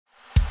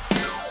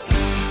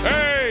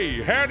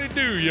Howdy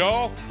do,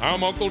 y'all.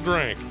 I'm Uncle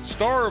Drank,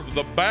 star of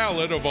The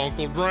Ballad of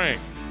Uncle Drank.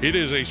 It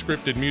is a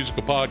scripted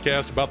musical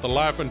podcast about the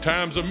life and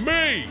times of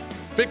me,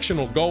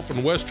 fictional golf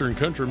and western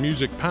country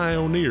music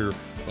pioneer,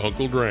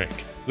 Uncle Drank.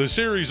 The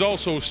series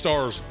also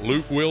stars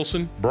Luke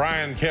Wilson,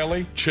 Brian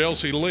Kelly,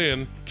 Chelsea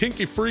Lynn,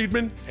 Kinky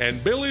Friedman,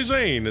 and Billy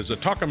Zane as a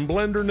talking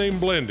blender named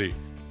Blendy.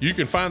 You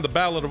can find The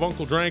Ballad of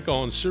Uncle Drank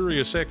on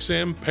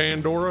SiriusXM,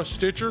 Pandora,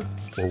 Stitcher,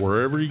 or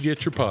wherever you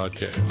get your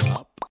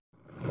podcasts.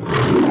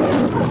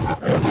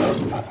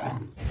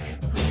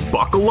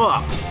 Buckle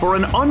up for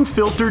an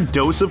unfiltered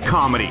dose of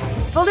comedy.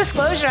 Full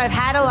disclosure, I've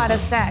had a lot of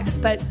sex,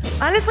 but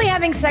honestly,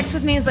 having sex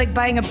with me is like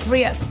buying a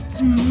Prius.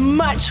 It's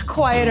much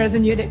quieter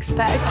than you'd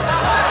expect.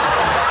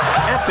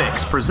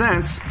 Epix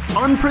presents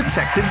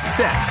Unprotected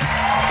Sets.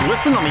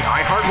 Listen on the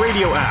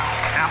iHeartRadio app,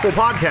 Apple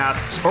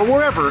Podcasts, or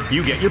wherever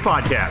you get your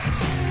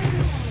podcasts.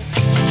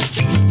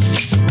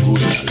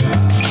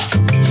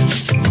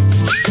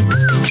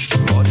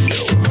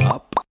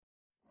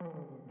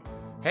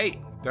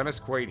 Hey, Dennis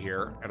Quaid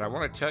here, and I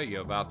want to tell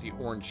you about the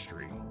Orange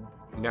Tree.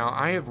 Now,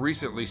 I have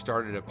recently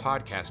started a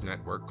podcast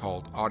network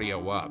called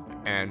Audio Up,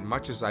 and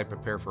much as I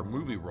prepare for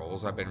movie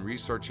roles, I've been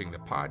researching the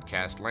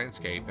podcast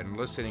landscape and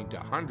listening to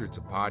hundreds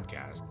of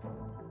podcasts.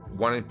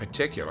 One in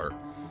particular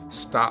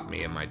stopped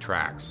me in my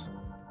tracks.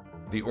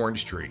 The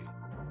Orange Tree.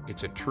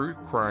 It's a true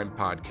crime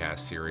podcast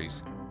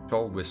series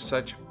told with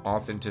such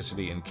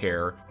authenticity and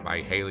care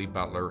by Haley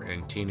Butler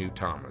and Tinu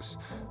Thomas,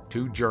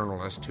 two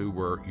journalists who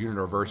were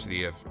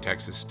University of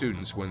Texas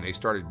students when they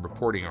started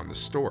reporting on the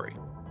story.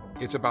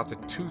 It's about the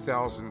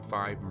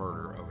 2005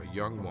 murder of a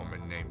young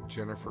woman named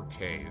Jennifer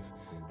Cave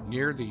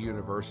near the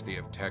University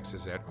of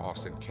Texas at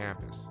Austin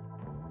campus.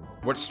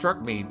 What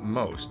struck me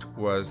most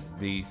was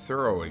the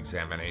thorough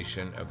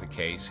examination of the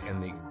case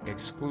and the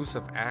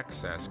exclusive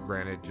access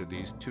granted to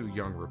these two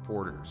young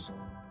reporters.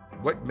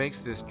 What makes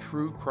this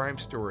true crime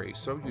story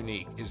so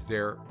unique is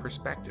their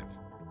perspective.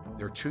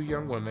 They're two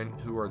young women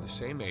who are the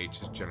same age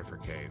as Jennifer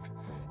Cave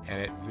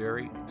and at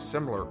very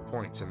similar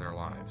points in their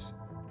lives.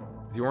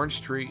 The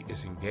Orange Tree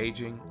is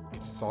engaging,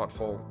 it's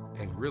thoughtful,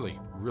 and really,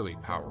 really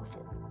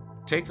powerful.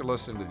 Take a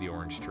listen to The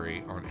Orange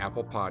Tree on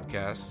Apple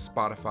Podcasts,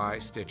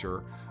 Spotify,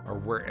 Stitcher, or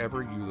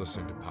wherever you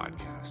listen to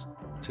podcasts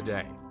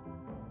today.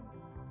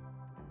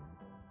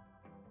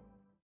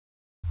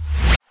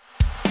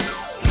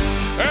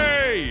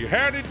 Hey,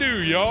 howdy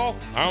do, y'all.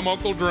 I'm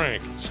Uncle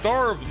Drank,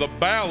 star of The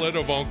Ballad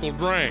of Uncle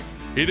Drank.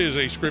 It is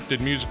a scripted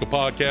musical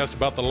podcast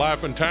about the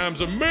life and times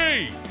of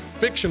me,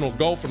 fictional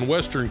golf and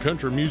western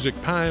country music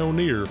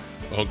pioneer,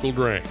 Uncle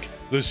Drank.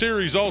 The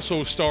series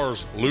also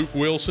stars Luke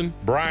Wilson,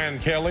 Brian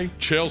Kelly,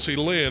 Chelsea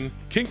Lynn,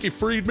 Kinky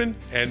Friedman,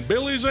 and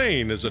Billy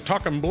Zane as a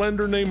talking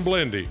blender named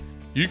Blendy.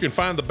 You can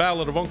find The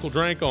Ballad of Uncle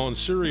Drank on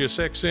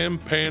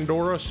SiriusXM,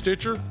 Pandora,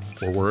 Stitcher,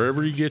 or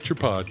wherever you get your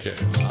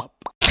podcasts.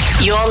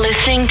 You're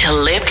listening to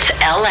Lips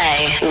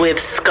LA with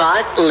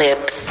Scott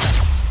Lips.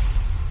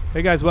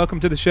 Hey guys, welcome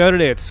to the show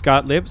today. It's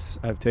Scott Lips.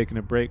 I've taken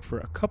a break for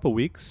a couple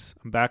weeks.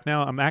 I'm back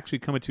now. I'm actually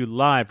coming to you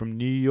live from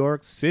New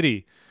York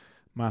City,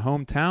 my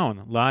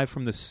hometown, live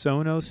from the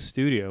Sonos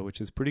studio, which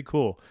is pretty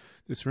cool.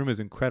 This room is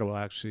incredible,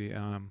 actually.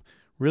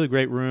 Really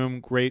great room,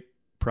 great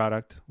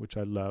product, which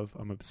I love.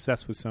 I'm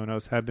obsessed with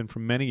Sonos, have been for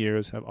many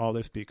years, have all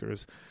their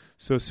speakers.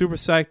 So super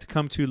psyched to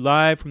come to you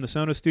live from the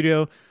Sonos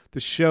studio.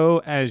 The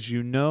show, as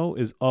you know,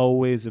 is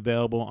always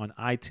available on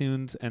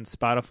iTunes and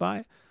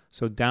Spotify.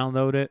 So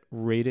download it,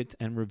 rate it,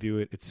 and review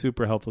it. It's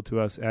super helpful to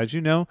us, as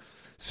you know.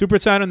 Super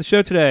excited on the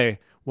show today.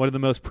 One of the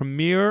most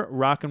premier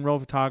rock and roll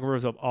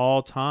photographers of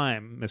all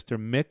time, Mr.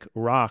 Mick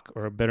Rock,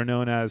 or better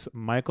known as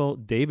Michael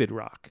David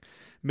Rock.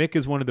 Mick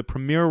is one of the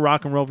premier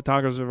rock and roll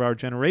photographers of our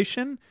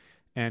generation,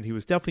 and he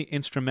was definitely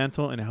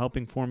instrumental in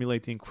helping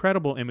formulate the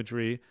incredible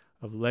imagery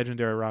of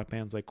legendary rock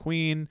bands like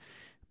Queen,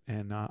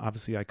 and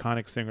obviously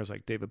iconic singers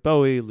like David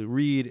Bowie, Lou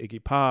Reed,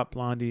 Iggy Pop,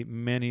 Blondie,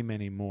 many,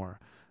 many more.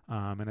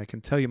 And I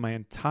can tell you my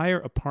entire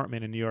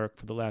apartment in New York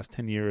for the last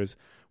 10 years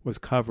was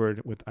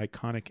covered with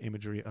iconic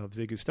imagery of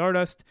Ziggy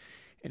Stardust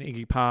and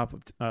Iggy Pop,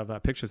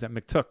 of pictures that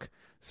Mick took.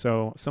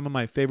 So some of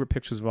my favorite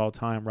pictures of all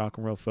time, rock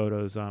and roll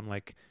photos,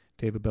 like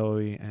David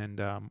Bowie and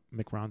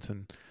Mick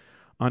Ronson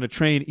on a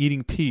train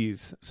eating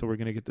peas. So we're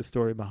going to get the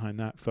story behind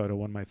that photo,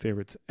 one of my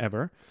favorites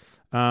ever.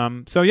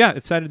 So yeah,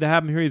 excited to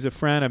have him here. He's a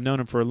friend. I've known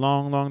him for a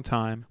long, long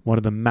time. One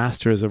of the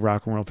masters of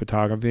rock and roll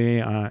photography.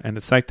 And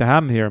it's psyched to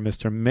have him here,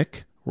 Mr.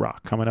 Mick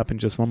Rock, coming up in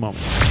just one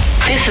moment.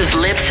 This is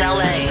Lips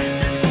LA.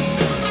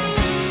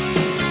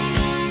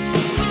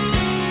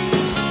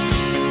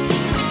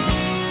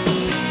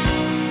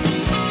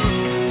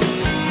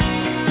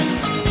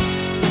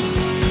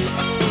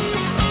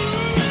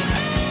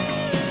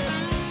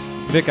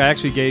 Vic, I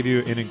actually gave you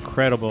an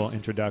incredible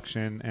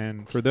introduction,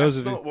 and for those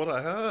That's of you, not what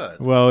I heard.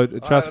 Well,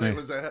 trust me,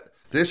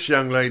 this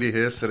young lady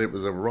here said it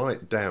was a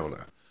right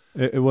downer.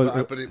 It was,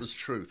 but it was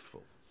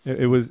truthful.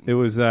 It was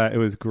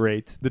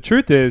great. The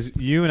truth is,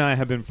 you and I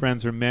have been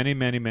friends for many,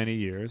 many, many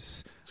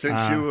years.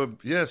 Since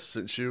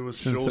you were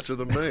shorter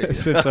than me.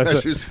 Since I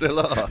was you still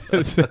are.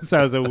 Since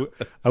I was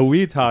a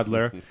wee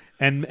toddler.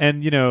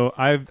 And you know,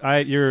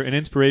 you're an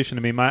inspiration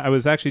to me. I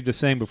was actually just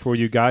saying before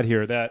you got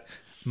here that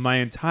my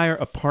entire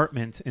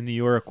apartment in New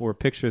York were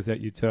pictures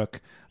that you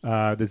took.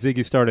 The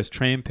Ziggy Stardust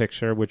train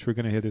picture, which we're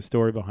going to hear the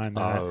story behind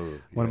that.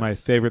 One of my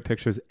favorite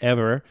pictures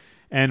ever.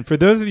 And for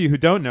those of you who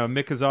don't know,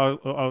 Mick is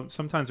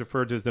sometimes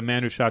referred to as the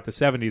man who shot the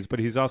 70s, but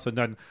he's also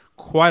done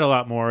quite a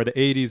lot more, the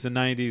 80s and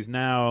 90s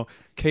now,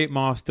 Kate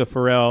Moss to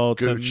Pharrell,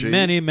 Gucci. to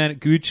many,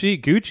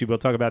 Gucci, we'll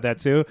talk about that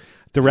too.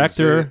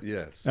 Director,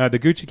 yes. The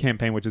Gucci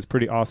campaign, which is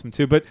pretty awesome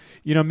too. But,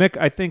 you know, Mick,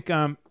 I think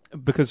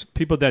because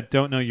people that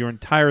don't know your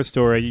entire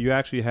story, you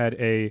actually had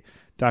a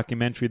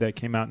documentary that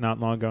came out not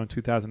long ago in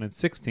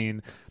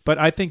 2016. But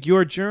I think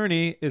your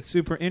journey is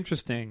super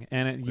interesting,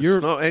 and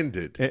it's not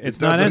ended. It's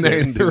it not doesn't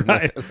ended. end.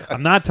 Right.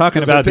 I'm not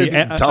talking about the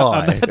end. I'm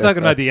not talking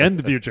about the end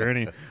of your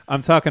journey.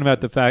 I'm talking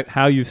about the fact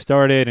how you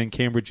started in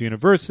Cambridge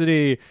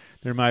University.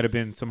 There might have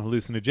been some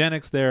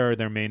hallucinogenics there, or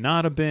there may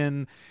not have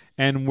been,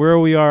 and where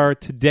we are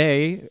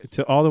today,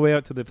 to all the way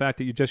up to the fact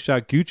that you just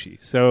shot Gucci.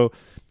 So,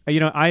 you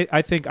know,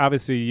 I think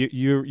obviously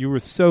you were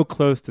so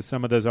close to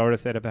some of those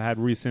artists that have had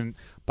recent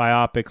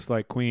biopics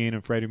like Queen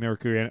and Freddie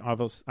Mercury and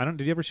others.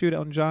 Did you ever shoot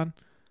Elton John?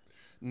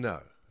 No.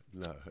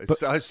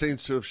 I seem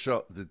to have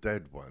shot the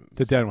dead ones.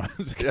 The dead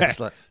ones. Okay. Yes,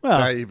 like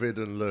David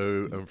and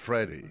Lou and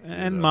Freddie.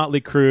 And Motley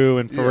Crue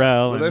and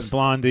Pharrell well, and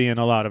Blondie and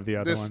a lot of the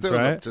other they're ones, still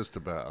right? not just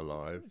about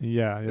alive.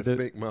 Yeah. If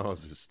Mick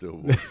Mars is still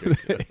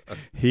working.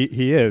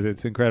 he is.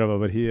 It's incredible,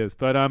 but he is.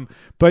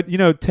 But you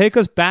know, take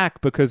us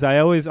back, because I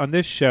always, on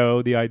this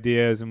show, the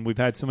idea is, and we've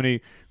had so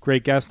many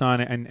great guests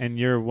on, and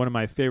you're one of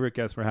my favorite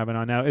guests we're having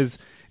on now, is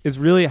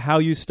really how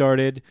you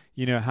started,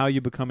 you know, how you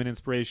become an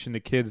inspiration to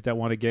kids that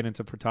want to get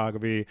into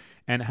photography,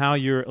 and how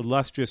your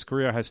illustrious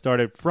career has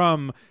started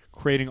from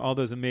creating all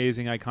those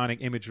amazing iconic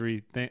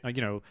imagery,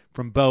 you know,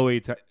 from Bowie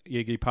to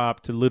Iggy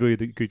Pop to literally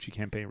the Gucci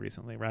campaign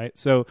recently, right?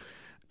 So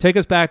take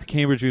us back to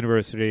Cambridge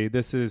University.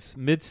 This is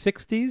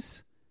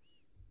mid-60s?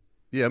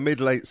 Yeah,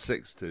 mid-late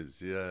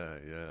 60s,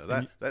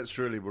 yeah. That's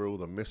really where all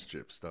the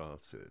mischief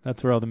started.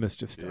 That's where all the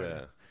mischief started.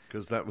 Yeah,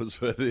 because that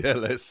was where the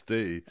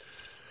LSD,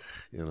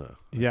 you know,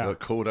 got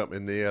caught up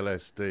in the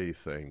LSD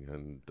thing.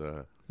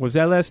 And was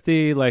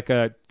LSD like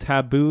a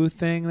taboo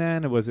thing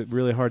then? Or was it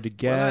really hard to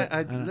get?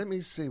 Well, let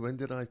me see, when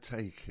did I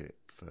take it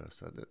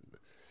first?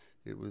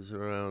 It was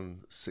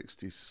around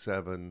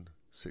 67,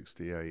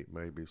 68,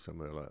 maybe,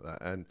 somewhere like that.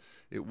 And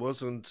it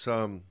wasn't...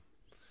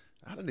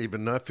 I don't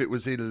even know if it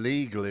was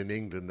illegal in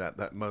England at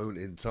that moment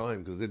in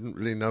time, because they didn't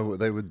really know what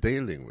they were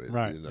dealing with.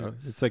 Right. You know?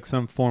 It's like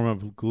some form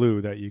of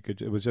glue that you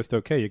could... It was just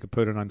okay. You could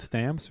put it on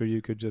stamps, or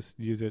you could just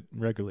use it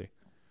regularly.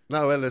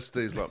 No, LSD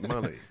is like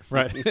money.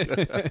 Right.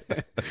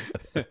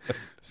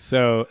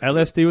 So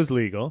LSD was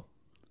legal.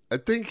 I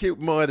think it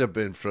might have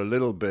been for a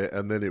little bit,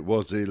 and then it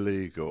was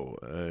illegal.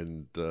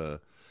 And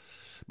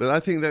but I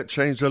think that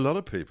changed a lot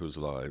of people's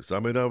lives. I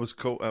mean, I was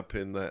caught up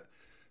in that,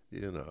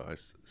 you know, I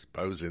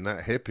suppose in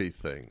that hippie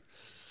thing.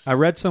 I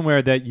read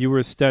somewhere that you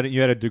were studying. You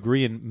had a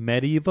degree in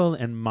medieval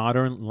and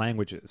modern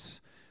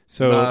languages.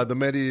 So no, the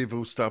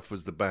medieval stuff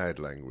was the bad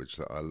language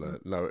that I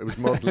learned. No, it was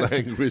modern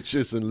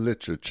languages and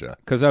literature.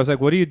 Because I was like,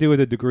 what do you do with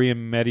a degree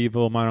in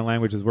medieval modern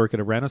languages? Work at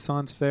a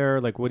Renaissance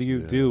fair? Like, what do you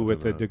do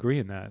with a degree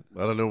in that?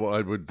 I don't know what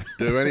I would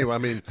do anyway. I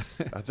mean,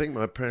 I think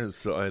my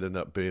parents thought I'd end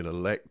up being a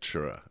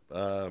lecturer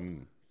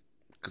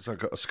because I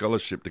got a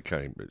scholarship to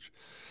Cambridge.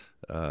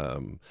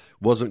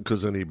 Wasn't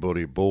because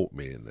anybody bought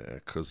me in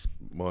there, because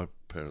my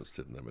parents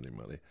didn't have any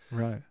money.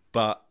 Right.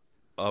 But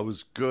I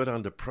was good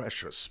under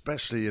pressure,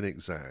 especially in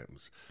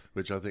exams,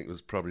 which I think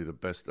was probably the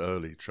best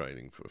early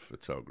training for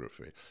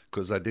photography,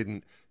 because I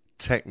didn't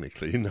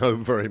technically know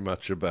very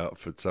much about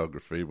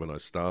photography when I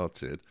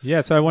started.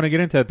 Yeah, so I want to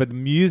get into that, but the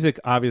music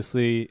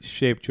obviously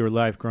shaped your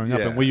life growing up.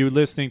 And were you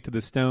listening to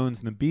the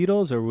Stones and the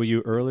Beatles, or were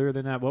you earlier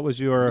than that? What was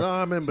your... No,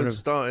 I remember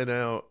starting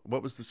out...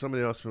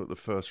 Somebody asked me what the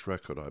first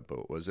record I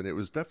bought was, and it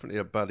was definitely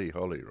a Buddy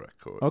Holly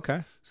record.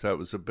 Okay. So it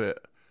was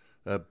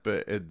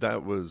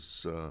that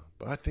was...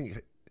 but I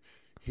think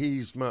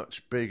he's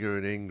much bigger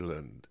in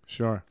England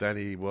than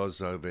he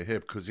was over here,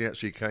 because he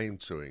actually came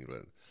to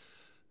England.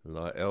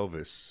 Like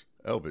Elvis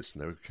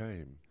never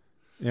came.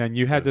 Yeah, and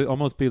you had to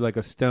almost be like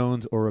a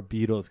Stones or a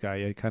Beatles guy.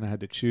 You kind of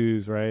had to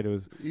choose, right? It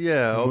was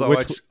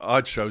although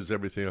I chose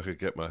everything I could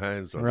get my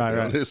hands on. Right, to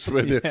be honest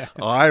with you.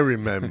 I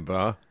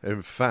remember,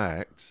 in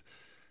fact,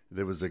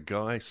 there was a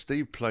guy,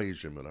 Steve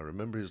Plagiaman, I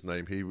remember his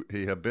name.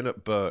 He had been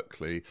at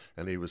Berkeley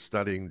and he was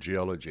studying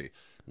geology.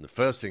 And the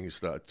first thing he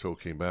started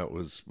talking about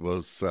was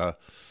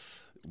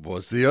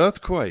the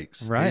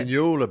earthquakes. Right. He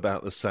knew all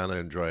about the San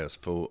Andreas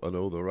fault and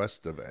all the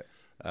rest of it.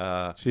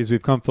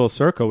 We've come full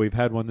circle. We've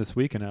had one this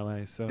week in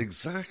LA. So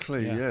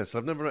exactly, yes.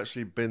 I've never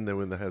actually been there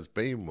when there has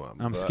been one.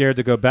 I'm scared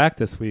to go back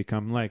this week.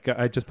 I'm like,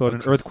 I just bought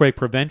an earthquake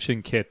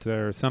prevention kit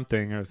or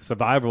something, or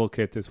survival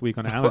kit this week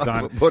on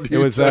Amazon. What do you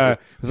do? It was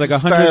like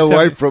stay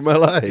away from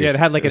LA. Yeah, it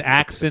had like an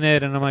axe in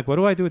it, and I'm like, what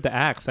do I do with the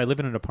axe? I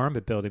live in an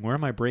apartment building. Where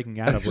am I breaking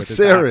out of with this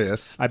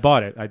serious? Axe? I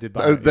bought it. I did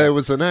buy it. There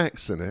was an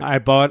axe in it.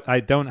 I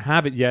don't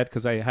have it yet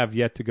because I have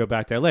yet to go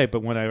back to LA.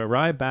 But when I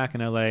arrive back in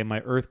LA,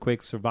 my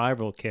earthquake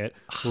survival kit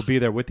will be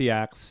there there with the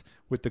axe,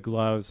 with the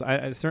gloves.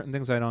 Certain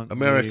things I don't.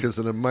 America's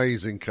an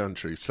amazing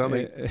country.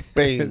 Something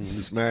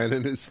beans, man,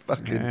 and it's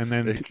fucking. And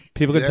then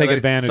people can take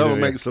advantage of it.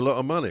 Someone makes a lot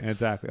of money.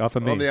 Exactly. Off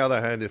of me. On the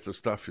other hand, if the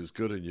stuff is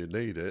good and you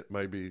need it,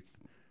 maybe.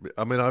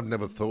 I mean, I've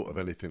never thought of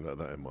anything like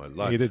that in my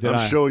life. Neither did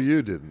I'm sure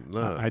you didn't.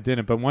 No, I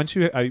didn't. But once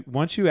you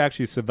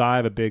actually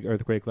survive a big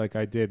earthquake like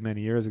I did many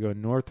years ago in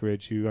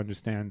Northridge, you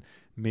understand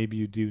maybe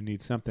you do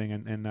need something.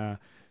 And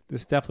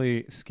this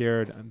definitely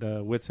scared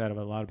the wits out of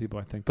a lot of people,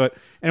 I think. But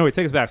anyway,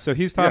 take us back. So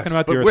he's talking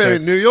about the earthquakes. We're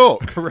in New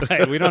York.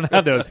 Right. We don't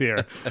have those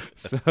here.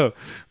 So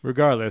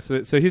regardless.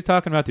 So he's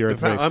talking about the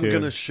earthquakes. In fact, I'm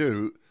going to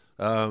shoot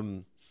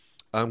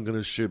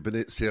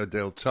Benicio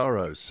del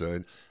Toro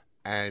soon.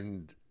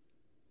 And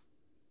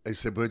he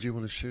said, where do you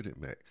want to shoot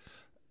it, Mick?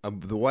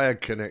 The way I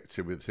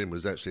connected with him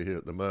was actually here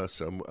at the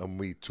Mercer, and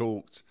we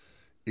talked.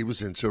 He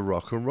was into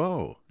rock and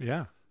roll.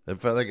 Yeah. In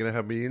fact, they're going to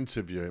have me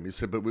interview him. He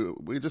said, but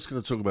we're just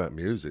going to talk about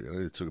music. I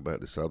need to talk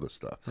about this other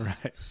stuff.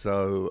 Right.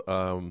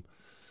 So,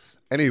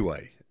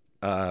 anyway,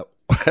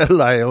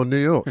 LA or New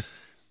York.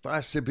 But I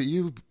said, but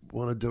you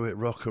want to do it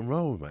rock and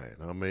roll, man.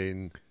 I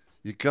mean,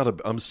 you got to,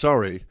 I'm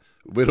sorry.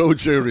 With all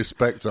due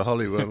respect to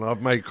Hollywood, and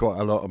I've made quite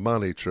a lot of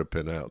money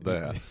tripping out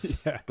there,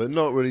 but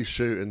not really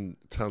shooting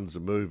tons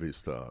of movie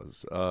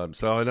stars.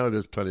 So I know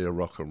there's plenty of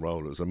rock and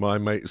rollers, and my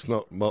mate's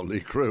not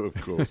Motley Crue, of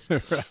course.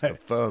 Right. They're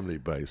firmly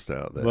based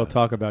out there. We'll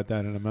talk about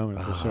that in a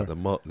moment for sure. The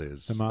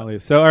Motleys. The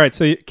Motleys. So, all right,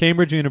 so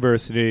Cambridge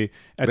University.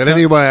 But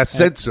anyway, I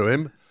said to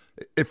him,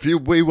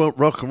 we want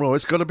rock and roll,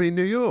 it's got to be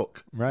New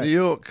York. Right. New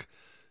York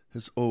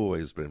has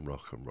always been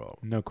rock and roll.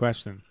 No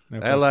question.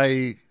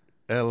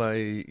 LA,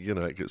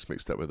 it gets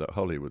mixed up with that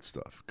Hollywood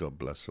stuff. God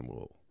bless them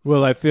all.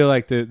 Well, I feel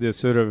like the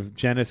sort of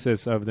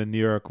genesis of the New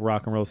York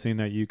rock and roll scene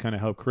that you kind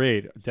of helped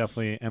create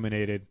definitely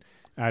emanated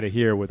out of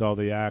here with all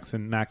the acts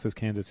and Max's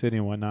Kansas City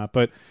and whatnot.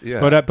 But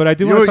I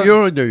do want to talk.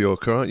 You're a New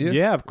Yorker, aren't you?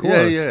 Yeah, of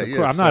course.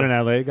 Yeah. I'm not an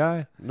LA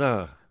guy.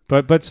 No.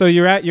 But so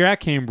you're at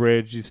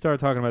Cambridge. You start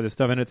talking about this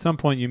stuff, and at some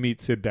point you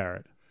meet Syd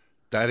Barrett.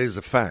 That is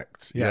a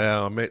fact.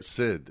 Yeah, I met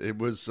Syd. It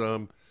was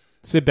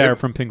Syd Barrett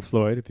from Pink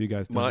Floyd. If you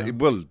guys don't know.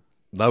 Well,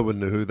 no one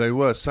knew who they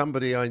were.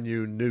 Somebody I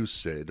knew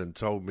Syd and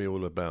told me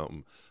all about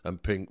them,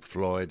 and Pink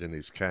Floyd and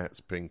his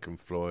cats, Pink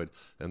and Floyd,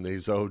 and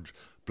these old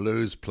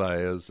blues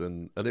players,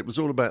 and it was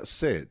all about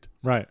Syd.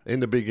 Right. In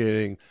the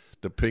beginning,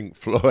 the Pink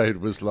Floyd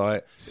was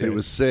like, Syd. It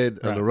was Syd,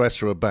 and the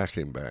rest were a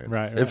backing band.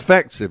 Right.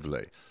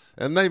 Effectively.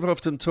 And they've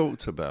often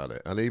talked about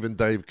it, and even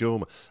Dave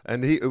Gilmour.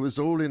 And it was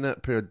all in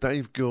that period.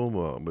 Dave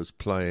Gilmour was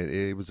playing,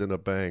 he was in a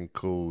band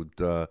called,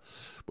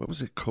 what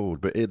was it called?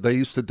 But they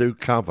used to do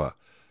cover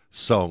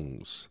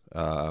songs.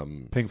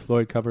 Pink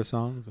Floyd cover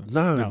songs?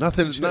 No.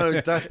 Nothing. No.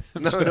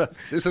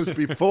 This is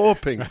before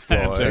Pink Floyd.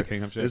 I'm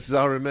joking. This is,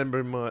 I remember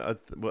in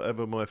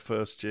whatever my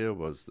first year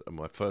was,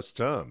 my first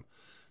term,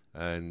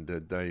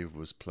 and Dave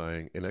was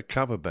playing in a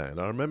cover band.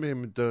 I remember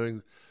him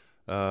doing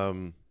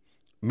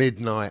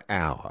Midnight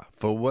Hour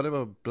for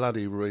whatever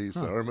bloody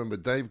reason. I remember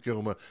Dave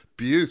Gilmour,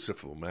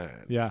 beautiful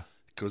man. Yeah.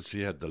 Because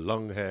he had the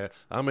long hair.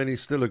 I mean,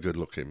 he's still a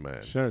good-looking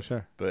man. Sure.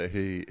 But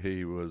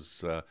he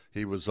was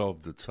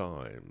of the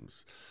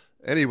times.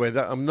 Anyway,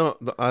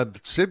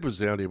 Syd was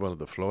the only one of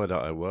the Floyd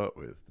that I worked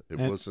with.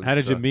 Wasn't. How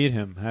did you meet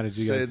him? How did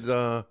you guys?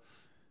 It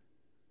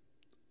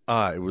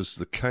was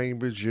the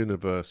Cambridge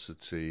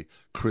University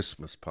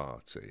Christmas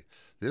party.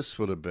 This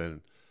would have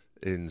been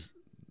in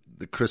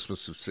the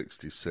Christmas of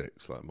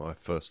 '66, like my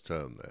first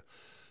term there.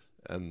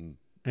 And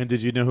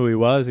did you know who he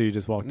was, or you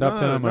just walked up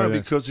to him? No,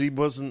 because he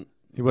wasn't.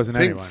 He wasn't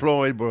Pink anyone.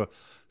 Floyd were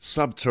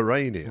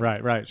subterranean.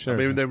 Right, sure. I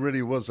mean, there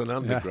really was an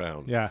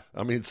underground. Yeah.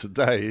 I mean,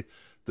 today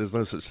there's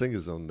no such thing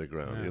as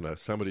underground. Yeah.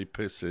 Somebody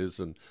pisses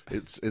and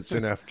it's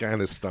in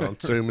Afghanistan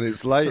 2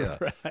 minutes later.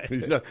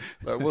 Right.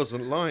 That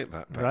wasn't like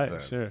that back then.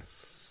 Right, sure.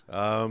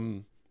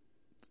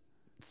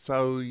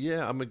 So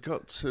yeah, I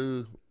got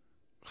to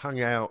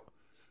hung out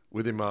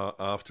with him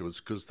afterwards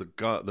because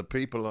the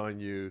people I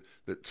knew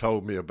that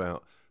told me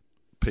about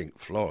Pink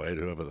Floyd,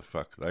 whoever the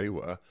fuck they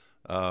were.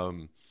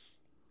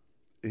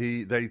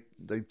 They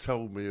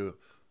told me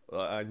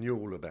I knew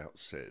all about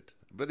Syd,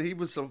 but he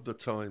was of the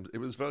times. It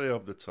was very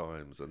of the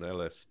times, and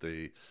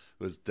LSD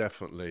was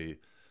definitely.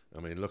 I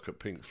mean, look at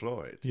Pink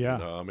Floyd.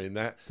 Yeah, I mean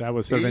that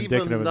was sort of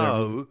indicative. Even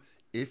though,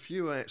 if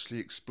you actually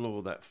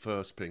explore that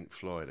first Pink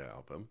Floyd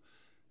album,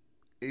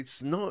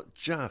 it's not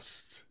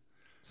just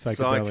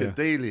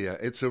psychedelia.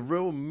 It's a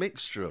real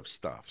mixture of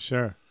stuff.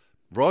 Sure.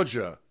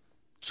 Roger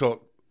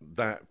took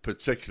that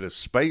particular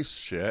space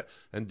shit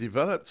and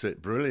developed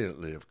it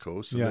brilliantly, of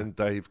course. And then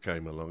Dave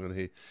came along,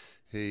 and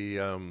he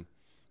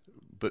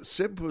but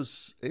Syd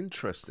was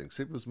interesting.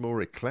 Syd was more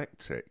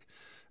eclectic,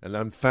 and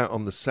in fact,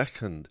 on the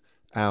second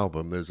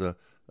album, there's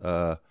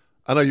I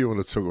know you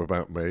want to talk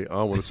about me.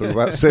 I want to talk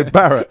about Syd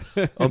Barrett.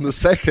 On the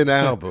second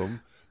album,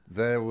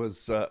 there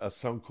was a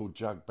song called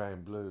Jug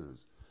Band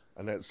Blues,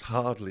 and it's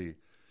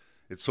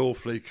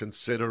awfully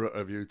considerate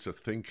of you to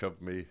think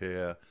of me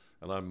here,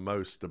 and I'm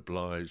most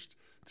obliged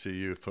to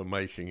you for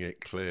making it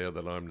clear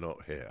that I'm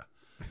not here.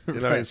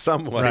 In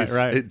some ways,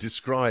 it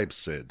describes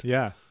Syd.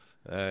 Yeah.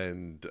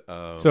 And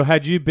so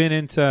had you been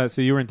into?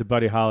 So you were into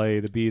Buddy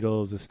Holly, the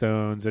Beatles, the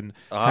Stones, and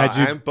had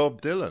you and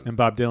Bob Dylan. and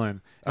Bob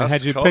Dylan. And Us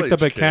had you picked up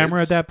a college camera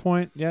at kids. that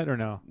point yet, or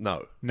no?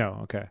 No,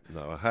 Okay.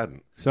 I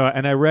hadn't. So,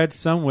 and I read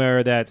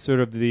somewhere that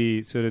sort of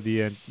the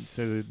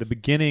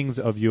beginnings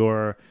of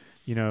your,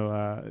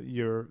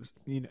 your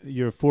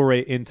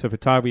foray into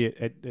photography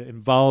it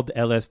involved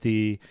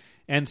LSD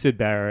and Syd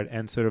Barrett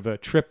and sort of a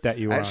trip that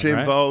you were Actually,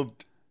 on, right?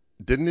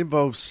 didn't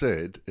involve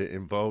Sid. It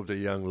involved a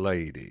young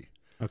lady.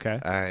 Okay.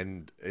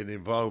 And it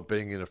involved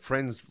being in a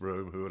friend's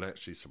room who had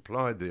actually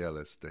supplied the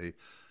LSD,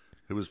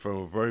 who was from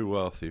a very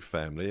wealthy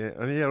family,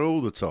 and he had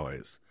all the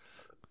toys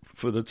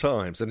for the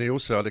times, and he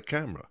also had a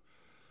camera,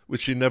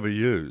 which he never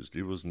used.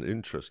 He wasn't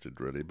interested,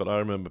 really, but I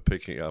remember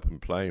picking it up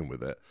and playing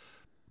with it,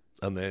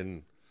 and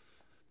then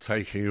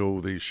taking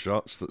all these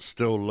shots that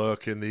still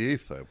lurk in the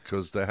ether,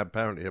 because there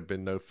apparently had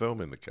been no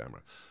film in the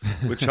camera,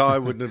 which I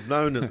wouldn't have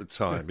known at the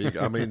time.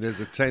 I mean, there's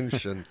a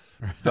tension.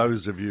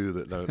 Those of you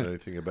that don't know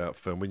anything about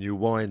film, when you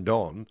wind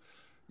on,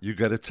 you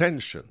get a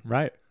tension.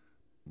 Right.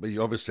 But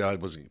obviously I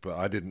wasn't, but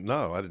I didn't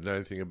know. I didn't know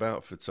anything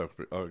about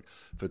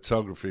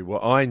photography.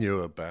 What I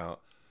knew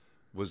about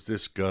was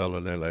this girl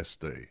and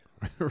LSD.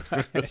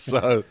 Right.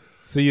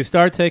 So you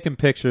start taking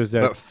pictures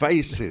that... But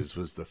faces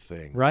was the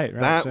thing. Right.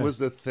 That sure. was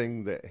the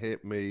thing that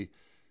hit me,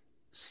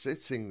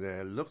 sitting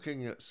there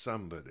looking at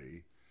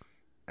somebody.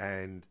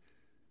 And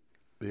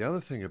the other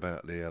thing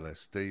about the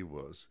LSD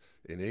was,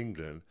 in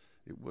England,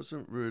 it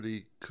wasn't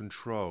really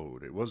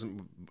controlled.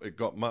 It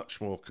got much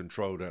more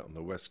controlled out on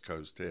the West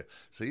Coast here.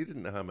 So you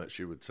didn't know how much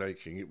you were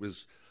taking. It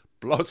was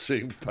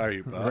blotting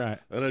paper Right.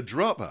 and a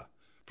dropper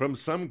from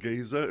some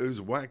geezer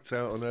who's whacked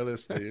out on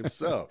LSD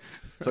himself.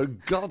 So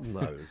God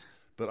knows.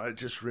 But I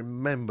just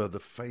remember the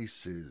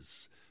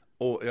faces.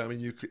 Or I mean,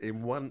 you could,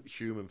 in one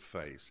human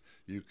face,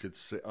 you could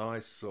see. I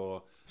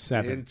saw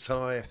 7. the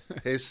entire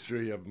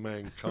history of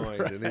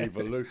mankind and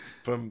evolution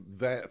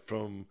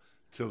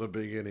till the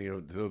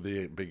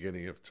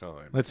beginning of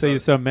time. Let's say you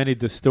saw many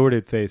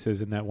distorted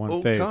faces in that one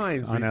all face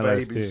kinds. on Be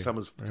LSD. babies.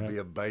 Could be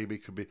a baby.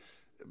 Could be,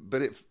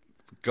 but it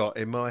got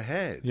in my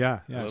head. Yeah,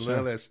 And on sure.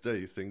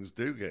 LSD, things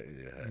do get in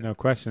your head. No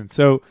question.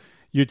 So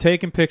you're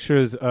taking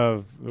pictures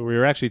of... We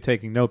were actually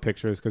taking no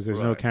pictures because there's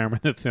no Right. camera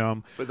in the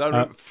film. But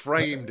I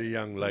framed a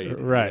young lady.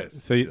 Right.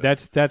 Yes. So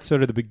that's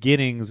sort of the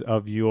beginnings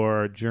of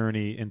your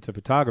journey into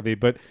photography.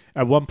 But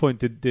at one point,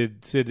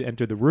 did Sid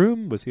enter the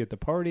room? Was he at the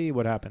party?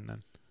 What happened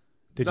then?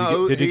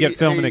 Did you get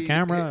film in the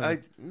camera?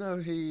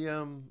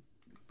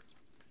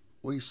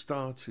 We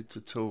started to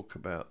talk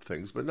about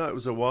things, but no, it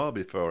was a while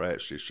before I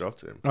actually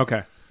shot him.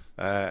 Okay.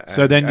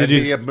 So then did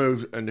you... He had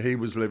moved, and he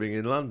was living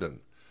in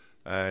London,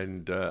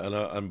 and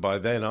by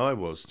then I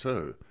was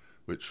too,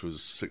 which was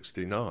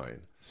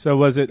 1969. So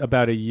was it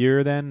about a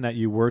year then that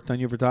you worked on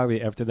your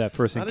photography after that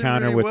first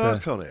encounter I didn't really with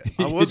work on it.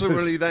 I wasn't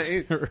really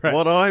that. Right.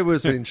 What I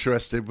was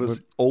interested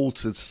was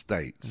altered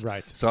states.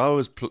 Right. So I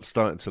was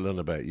starting to learn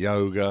about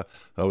yoga.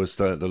 I was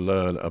starting to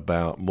learn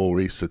about more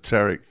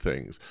esoteric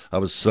things. I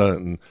was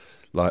certain,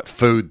 like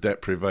food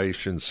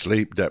deprivation,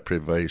 sleep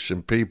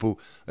deprivation. People,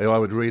 I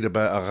would read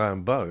about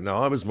Rimbaud.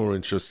 Now I was more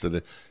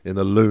interested in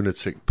the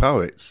lunatic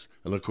poets,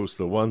 and of course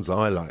the ones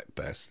I liked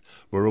best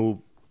were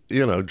all,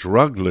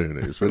 drug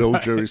loonies. With all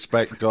due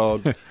respect,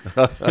 God,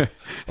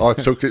 I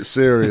took it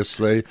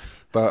seriously.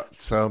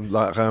 But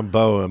like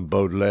Rimbaud and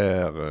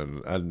Baudelaire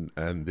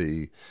and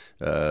the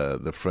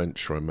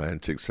French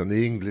romantics and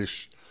the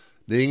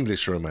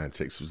English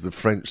romantics was the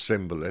French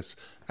symbolists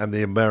and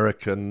the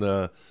American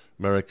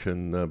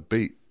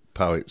beat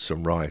poets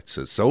and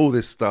writers. So all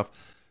this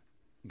stuff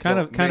kind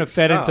of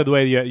fed into the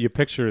way your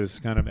pictures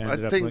kind of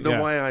ended up. I think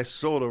the way I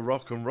saw the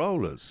rock and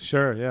rollers.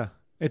 Sure, yeah.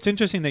 It's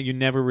interesting that you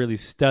never really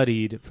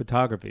studied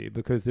photography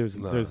because there's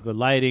the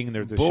lighting,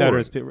 there's the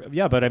shutters.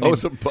 Yeah, but I mean,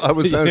 I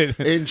was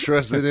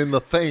interested in the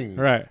thing.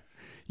 Right.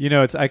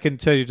 I can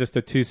tell you just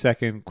a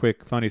 2-second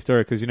quick funny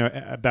story because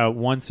about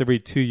once every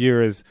 2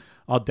 years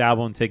I'll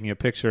dabble in taking a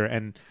picture,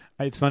 and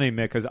it's funny,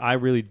 Mick, because I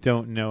really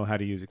don't know how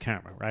to use a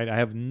camera. Right, I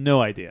have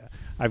no idea.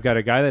 I've got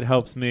a guy that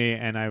helps me,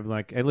 and I'm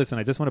like, hey, listen,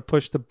 I just want to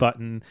push the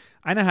button.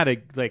 I know how to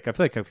I feel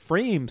like I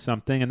frame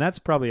something, and that's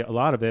probably a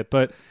lot of it,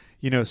 but.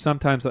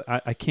 Sometimes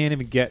I can't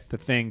even get the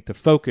thing to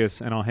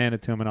focus, and I'll hand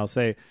it to him, and I'll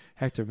say,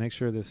 Hector, make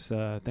sure this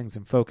thing's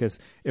in focus.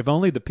 If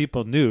only the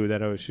people knew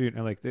that I was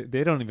shooting. Like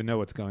they don't even know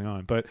what's going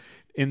on. But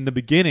in the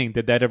beginning,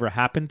 did that ever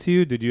happen to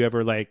you? Did you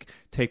ever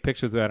take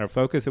pictures without our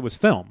focus? It was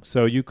film,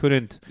 so you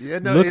couldn't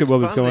look at what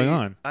was going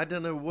on. I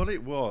don't know what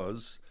it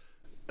was,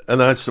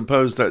 and I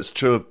suppose that's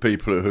true of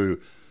people who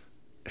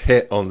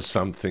hit on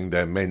something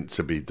they're meant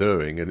to be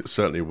doing, and it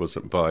certainly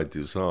wasn't by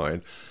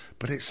design,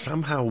 but it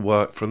somehow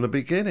worked from the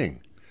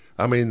beginning.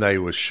 I mean, they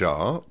were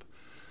sharp.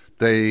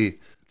 They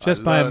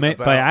just by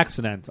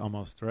accident,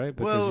 almost, right?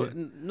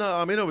 No.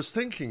 I mean, I was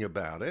thinking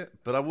about it,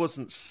 but I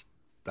wasn't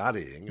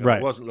studying. Right.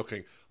 I wasn't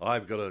looking.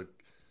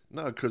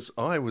 Because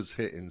I was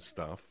hitting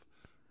stuff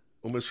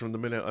almost from the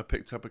minute I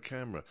picked up a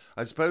camera.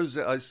 I suppose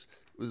I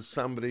was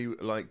somebody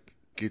like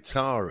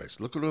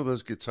guitarists. Look at all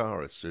those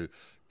guitarists who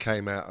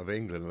came out of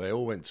England. They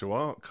all went to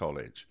art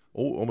college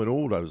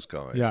all those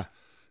guys. Yeah.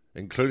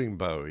 Including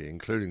Bowie,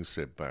 including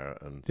Syd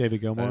Barrett. And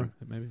David Gilmour,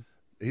 maybe?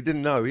 He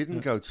didn't know. He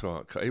didn't go to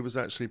art. He was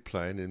actually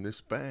playing in this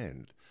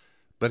band.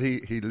 But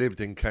he lived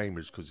in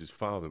Cambridge because his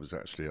father was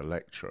actually a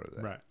lecturer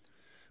there. Right.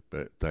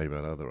 But Dave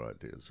had other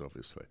ideas,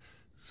 obviously.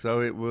 So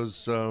it was...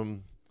 so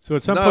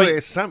at some point...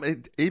 it's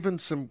even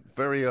some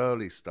very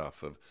early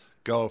stuff of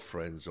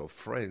girlfriends or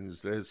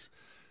friends.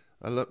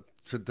 I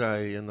looked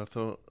today and I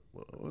thought,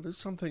 well, there's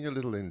something a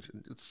little...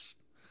 It's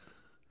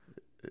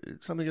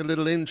something a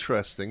little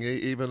interesting,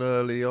 even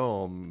early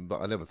on,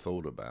 but I never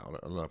thought about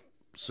it, and I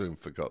soon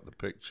forgot the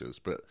pictures,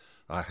 but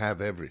I have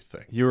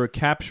everything. You were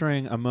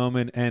capturing a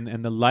moment,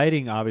 and the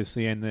lighting,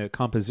 obviously, and the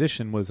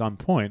composition was on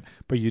point,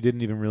 but you didn't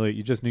even really,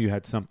 you just knew you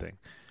had something.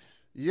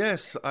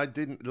 Yes, I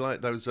didn't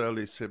like those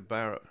early Syd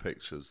Barrett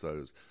pictures,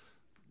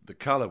 the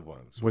coloured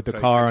ones. With the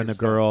car and the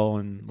girl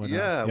and whatnot.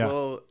 Yeah,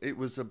 well, it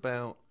was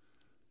about,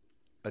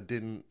 I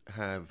didn't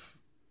have,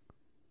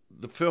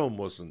 the film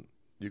wasn't,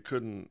 you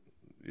couldn't,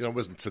 it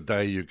wasn't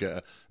today you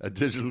get a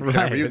digital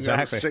camera. You can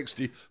have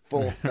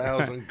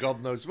 64,000,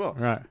 God knows what.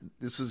 Right.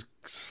 This was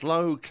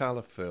slow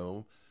colour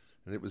film,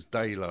 and it was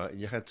daylight, and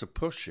you had to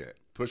process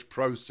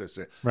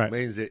it. Right. It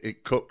means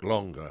it cooked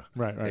longer.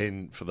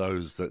 Right. For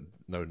those that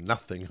know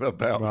nothing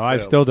about film. I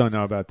still don't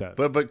know about that.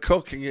 But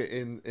cooking it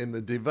in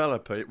the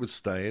developer, it was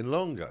staying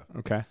longer.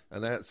 Okay.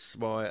 And that's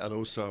why, and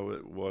also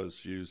it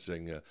was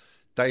using a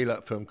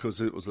daylight film because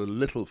it was a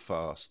little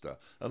faster.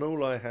 And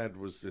all I had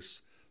was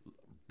this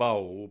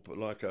bulb,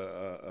 like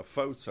a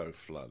photo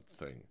flood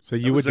thing. So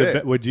you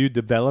would you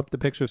develop the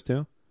pictures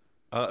too?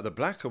 The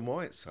black and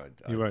whites I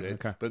did.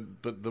 Okay.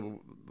 But the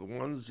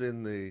ones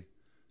in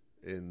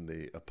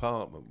the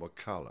apartment were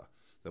colour.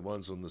 The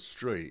ones on the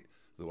street,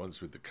 the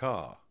ones with the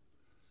car.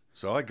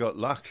 So I got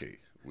lucky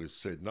with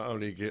Syd. Not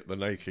only get the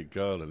naked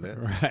girl in it,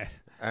 right,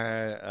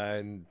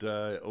 and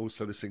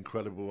also this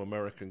incredible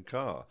American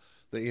car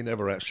that he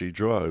never actually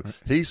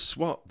drove. He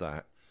swapped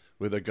that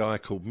with a guy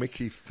called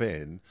Mickey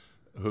Finn,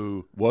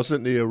 who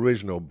wasn't the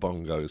original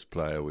bongos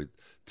player with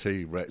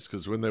T-Rex,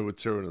 because when they were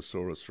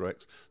Tyrannosaurus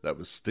Rex, that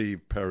was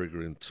Steve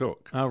Peregrine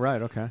Took. Oh,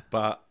 right, okay.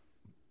 But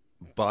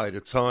by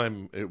the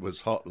time it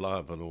was Hot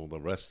Love and all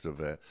the rest of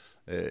it,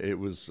 it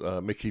was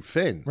Mickey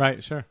Finn.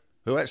 Right, sure.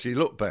 Who actually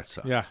looked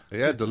better. Yeah. He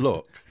had the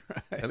look.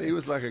 Right. And he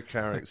was like a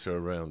character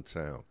around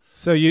town.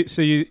 So you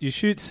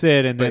shoot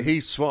Syd and then... But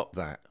he swapped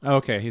that.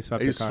 Okay, he swapped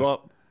the car. He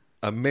swapped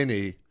a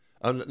Mini.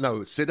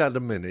 No, Syd had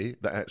a Mini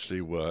that actually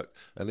worked,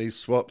 and he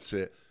swapped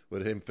it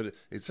with him.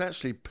 It's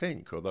actually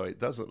pink, although it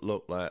doesn't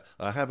look like...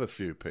 I have a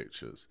few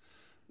pictures.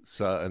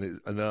 So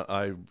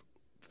I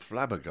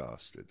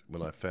flabbergasted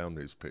when I found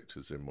these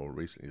pictures in more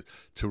recent years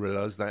to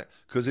realise that,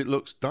 because it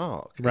looks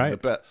dark. Right.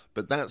 But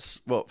that's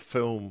what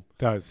film...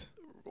 does.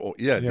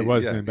 It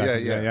was.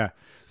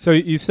 So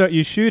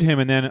you shoot him,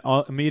 and then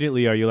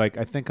immediately are you like,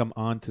 I think I'm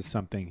onto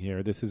something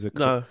here. This is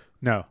No.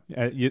 No.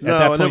 At that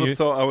I point, never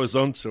thought I was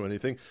onto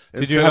anything.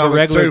 Did you have a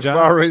regular too job?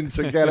 far in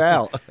to get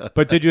out.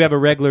 But did you have a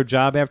regular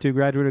job after you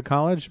graduated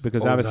college?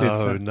 Because obviously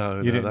you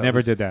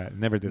never did that.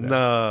 Never did that.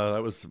 No,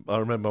 that was. I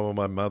remember what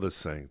my mother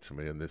saying to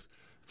me in this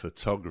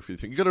photography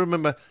thing. You got to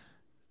remember,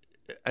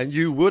 and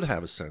you would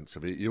have a sense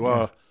of it. You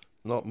are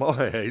not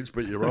my age,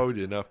 but you're old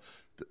enough.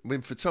 I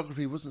mean,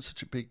 photography wasn't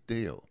such a big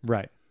deal,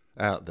 right,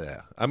 out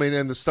there. I mean,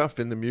 and the stuff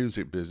in the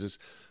music business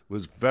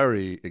was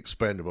very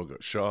expendable.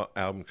 Got shot,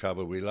 album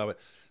cover, we love it.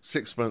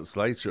 6 months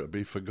later, it would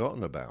be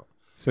forgotten about.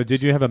 So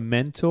did you have a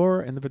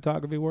mentor in the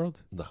photography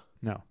world?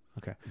 No.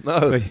 Okay. No,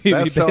 so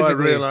that's how I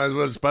realised,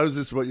 well, I suppose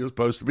this is what you're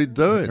supposed to be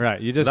doing.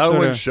 Right. You just no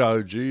one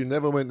showed you. You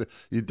never went.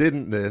 You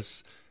didn't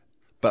this.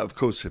 But, of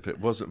course, if it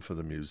wasn't for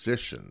the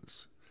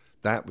musicians,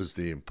 that was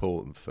the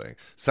important thing.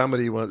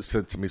 Somebody once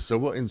said to me, so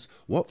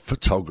what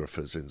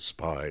photographers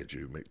inspired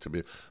you, Mick, to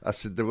be... I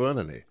said, there weren't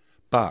any.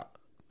 But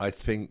I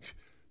think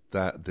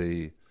that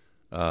the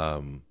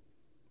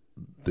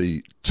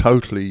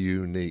totally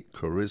unique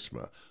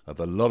charisma of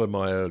a lot of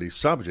my early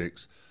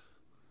subjects,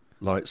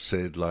 like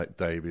Syd, like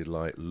David,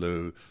 like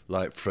Lou,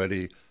 like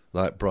Freddie,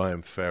 like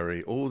Brian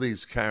Ferry, all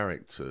these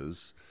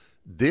characters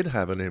did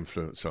have an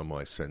influence on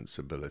my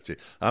sensibility.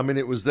 I mean,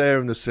 it was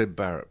there in the Syd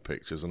Barrett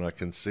pictures, and I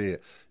can see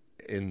it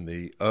in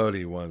the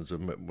early ones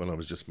when I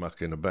was just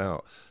mucking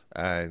about.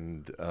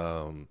 And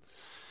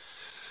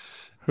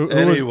who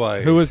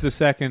was the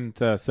second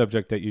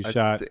subject that you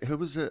shot? Who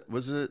was it?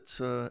 Was it?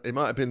 It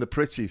might have been the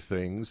Pretty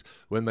Things,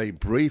 when they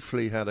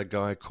briefly had a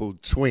guy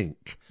called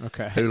Twink,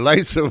 who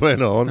later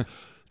went on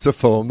to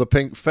form the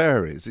Pink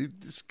Fairies. He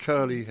had this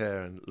curly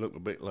hair and looked a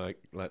bit like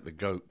the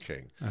Goat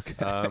King.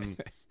 Okay.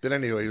 But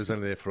anyway, he was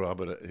only there for a while.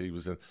 But he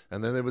was in,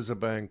 and then there was a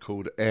band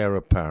called Heir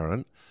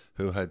Apparent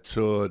who had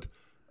toured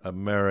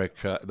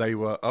America. They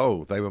were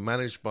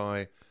managed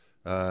by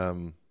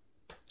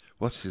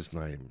what's his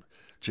name?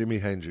 Jimi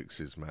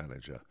Hendrix's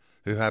manager,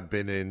 who had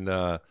been in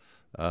The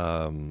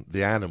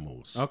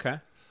Animals. Okay.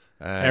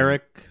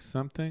 Eric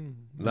something?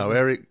 No,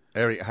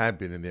 Eric had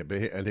been in there,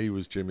 and he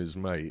was Jimmy's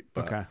mate.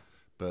 But, okay.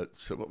 But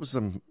so what was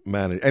the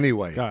manager?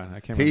 Anyway, God, I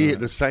can't remember.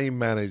 The same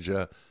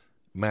manager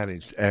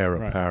managed heir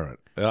apparent.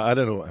 I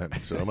don't know what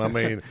happened to them. I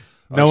mean,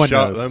 No I one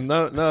shot knows.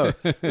 them. No.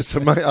 It's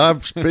amazing.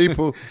 I've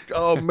people.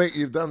 Oh, Mick,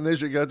 you've done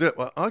this. You go do it.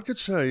 Well, I could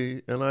show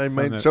you, and I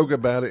may talk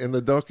about it in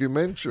the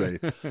documentary.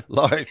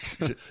 Like,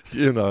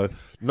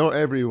 not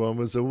everyone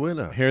was a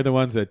winner. Here are the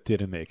ones that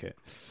didn't make it.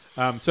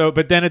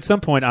 But then at some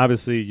point,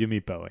 obviously, you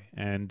meet Bowie.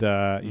 And,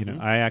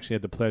 I actually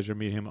had the pleasure of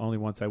meeting him only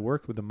once. I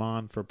worked with him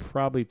on for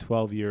probably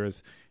 12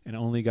 years and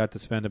only got to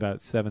spend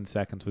about 7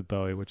 seconds with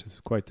Bowie, which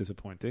is quite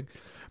disappointing.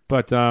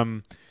 But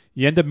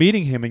you end up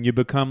meeting him and you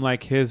become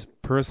like his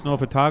personal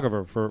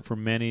photographer for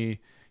many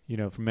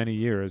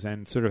years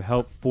and sort of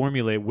help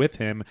formulate with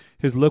him.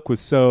 His look was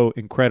so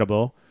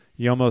incredible.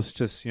 You almost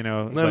just,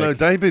 No,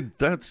 David,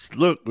 that's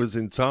look was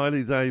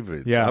entirely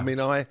David's. Yeah. I mean,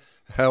 I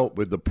helped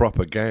with the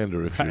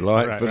propaganda, if you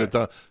like, for the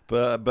time.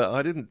 But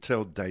I didn't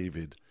tell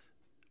David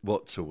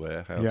what to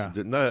wear, how to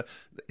do. No,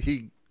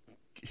 he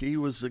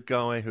was a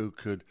guy who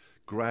could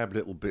grab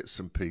little bits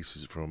and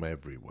pieces from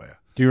everywhere.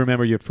 Do you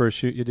remember your first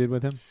shoot you did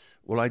with him?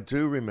 Well, I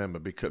do remember,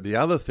 because the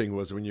other thing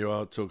was when you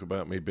talk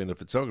about me being a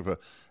photographer,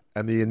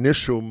 and the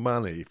initial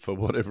money for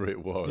whatever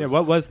it was. Yeah,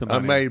 what was the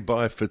money? I made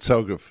by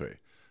photography.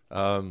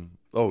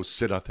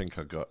 Sid, I think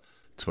I got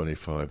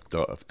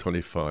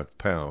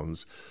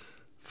 £25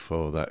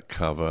 for that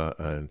cover.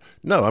 And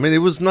no, I mean, there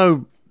was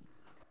no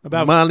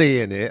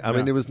money in it. I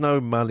mean, there was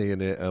no money in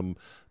it.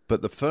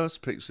 But the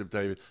first picture of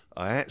David,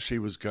 I actually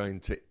was going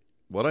to,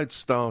 what I'd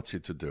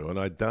started to do, and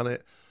I'd done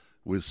it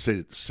with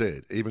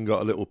Sid, even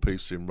got a little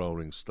piece in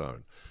Rolling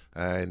Stone,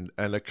 and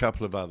a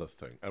couple of other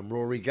things. And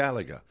Rory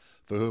Gallagher,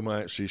 for whom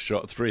I actually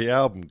shot 3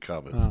 album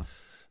covers.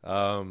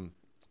 Oh.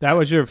 That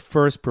was your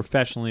first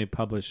professionally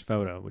published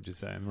photo, would you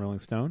say, in Rolling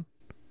Stone?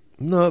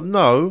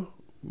 No.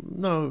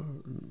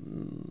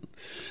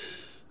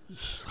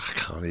 I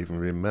can't even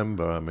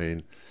remember. I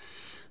mean,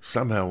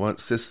 somehow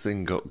once this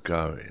thing got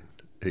going,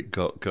 it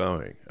got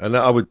going, and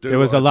I would do. There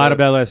was a lot of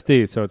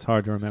LSD, so it's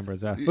hard to remember.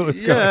 Is that what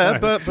was going on?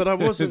 but I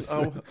wasn't.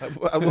 I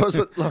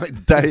wasn't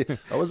like Dave.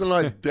 I wasn't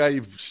like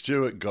Dave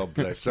Stewart. God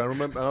bless. I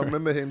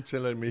remember him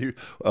telling me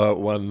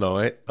one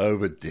night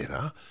over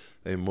dinner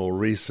in more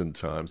recent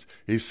times.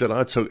 He said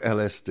I took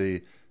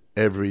LSD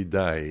every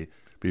day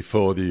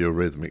before the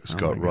Eurythmics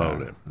got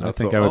rolling. I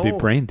think I would be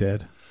brain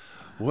dead.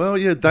 Well,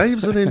 yeah,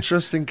 Dave's an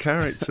interesting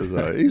character,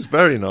 though. He's a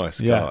very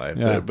nice guy,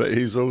 yeah. But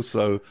he's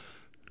also.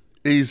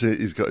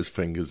 He's got his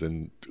fingers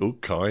in all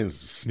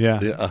kinds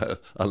of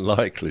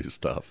unlikely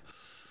stuff.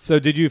 So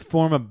did you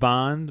form a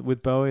bond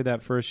with Bowie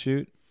that first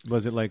shoot?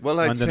 Was it like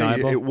undeniable? I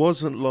tell you, it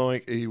wasn't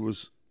like he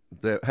was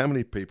there. How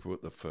many people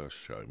at the first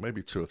show?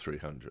 Maybe 200 or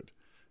 300.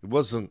 It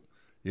wasn't,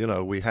 he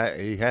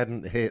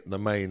hadn't hit the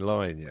main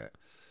line yet.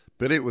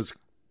 But it was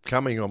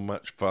coming on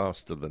much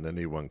faster than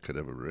anyone could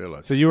ever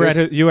realize. So you were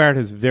at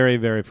his very,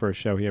 very first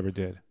show he ever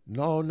did?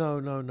 No,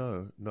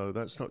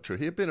 that's not true.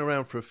 He had been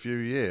around for a few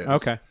years.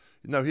 Okay.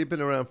 No, he'd been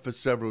around for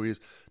several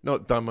years.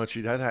 Not done much.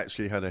 He had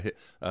actually had a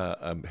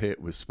hit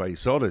with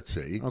Space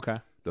Oddity. Okay.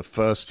 The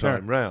first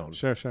time round.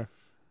 Sure.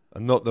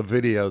 And not the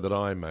video that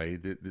I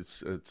made.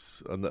 It's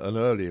an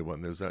earlier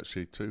one. There's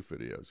actually 2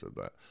 videos of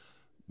that.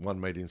 One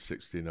made in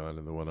 '69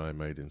 and the one I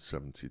made in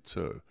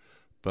 '72.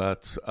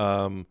 But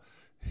I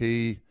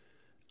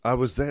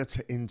was there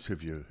to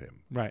interview him.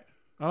 Right.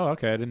 Oh,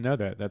 okay. I didn't know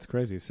that. That's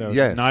crazy. So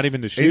yes. Not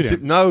even to shoot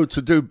him. No,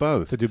 to do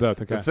both. To do both,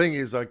 okay. The thing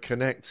is, I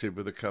connected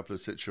with a couple of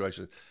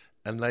situations,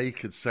 and they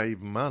could save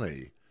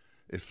money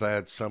if they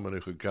had someone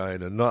who could go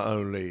in and not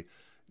only...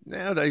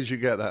 Nowadays, you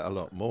get that a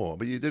lot more,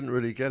 but you didn't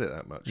really get it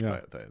that much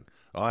back then.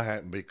 I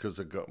hadn't, because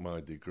I got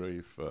my degree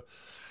for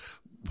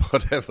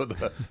whatever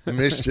the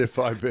mischief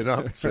I've been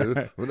up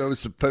to when I was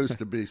supposed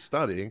to be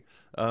studying.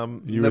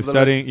 You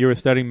were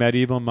studying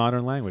medieval and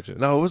modern languages.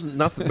 No, it wasn't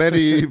nothing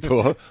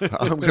medieval.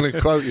 I'm going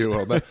to quote you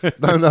on that.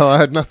 No, I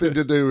had nothing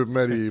to do with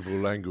medieval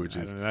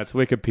languages. That's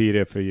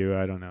Wikipedia for you.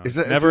 I don't know. Is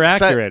it never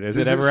accurate? Is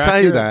it ever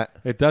accurate? Say that?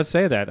 It does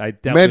say that. I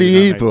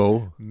definitely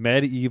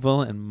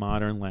medieval and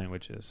modern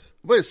languages.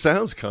 Well, it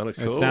sounds kind of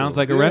cool. It sounds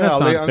like a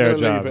Renaissance fair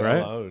job, right?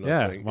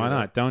 Alone, Why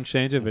not? Don't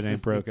change it if it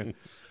ain't broken.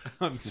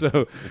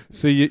 So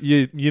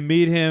you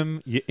meet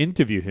him, you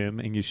interview him,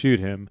 and you shoot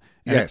him.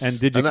 And,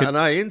 yes, and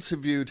I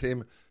interviewed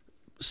him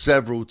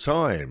several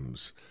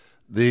times.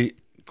 The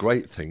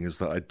great thing is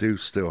that I do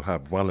still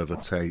have one of the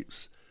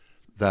tapes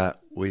that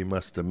we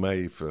must have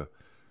made for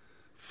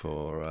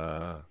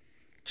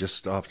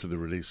just after the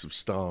release of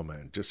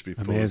Starman, just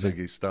before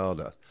Ziggy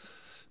Stardust.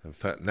 In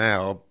fact,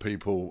 now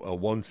people are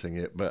wanting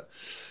it, but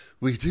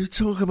we do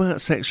talk about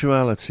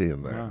sexuality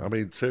in there. Wow. I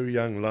mean, 2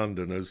 young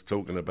Londoners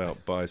talking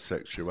about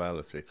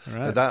bisexuality.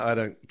 Right. That I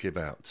don't give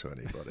out to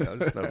anybody.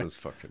 It's nobody's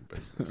fucking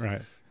business.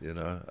 Right.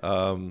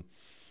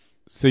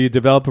 So you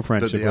develop a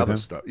friendship with other him?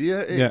 Stuff.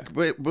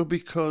 Well,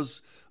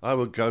 because I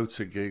would go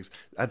to gigs.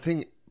 I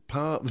think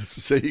part of the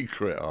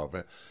secret of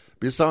it,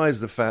 besides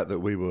the fact that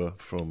we were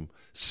from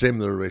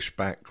similar-ish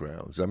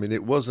backgrounds, I mean,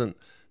 it wasn't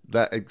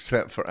that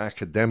except for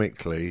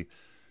academically.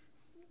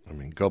 I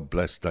mean, God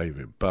bless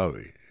David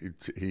Bowie.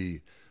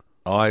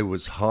 I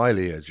was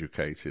highly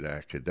educated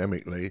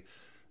academically,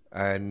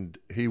 and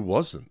he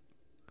wasn't.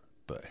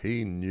 but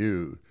he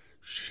knew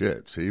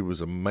shit. He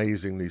was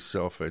amazingly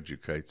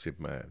self-educated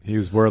man. He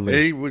was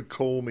worldly. He would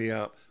call me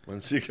up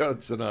once he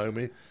got to know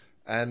me,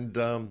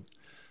 and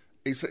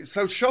he said,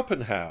 "So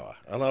Schopenhauer,"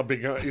 and I'll be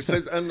going. He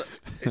says, and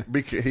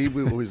he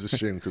will always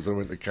assume because I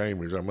went to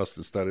Cambridge, I must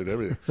have studied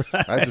everything.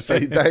 Right. I had to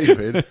say,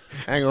 David,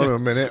 hang on a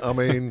minute. I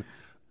mean,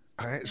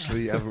 I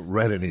actually haven't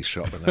read any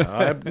Schopenhauer.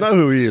 I know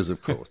who he is,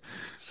 of course.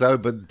 So,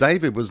 but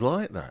David was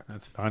like that.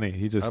 That's funny.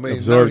 He just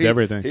absorbed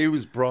everything. He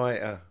was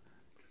brighter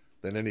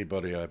than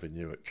anybody I ever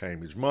knew at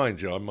Cambridge.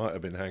 Mind you, I might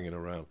have been hanging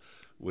around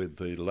with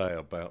the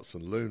layabouts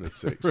and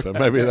lunatics, so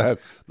maybe that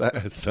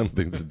had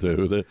something to do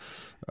with it.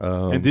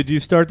 And did you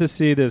start to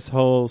see this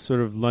whole sort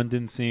of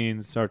London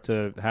scene start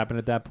to happen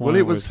at that point? Well,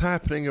 it was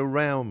happening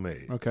around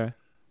me. Okay.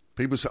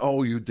 People say,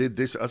 "Oh, you did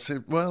this." I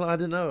said, "Well, I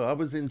don't know. I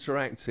was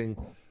interacting.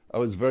 I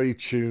was very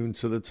tuned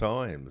to the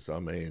times. I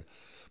mean,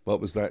 what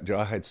was that?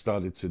 I had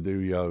started to do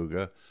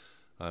yoga.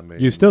 I mean,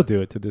 you still do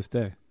it to this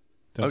day.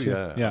 Don't you?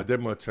 Yeah. I did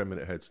my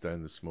 10-minute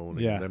headstand this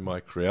morning. Yeah. And then my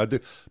career. I do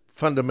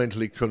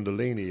fundamentally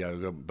Kundalini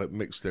yoga, but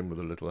mixed in with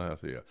a little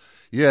healthier.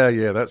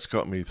 Yeah, that's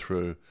got me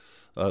through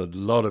a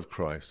lot of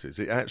crises.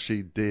 It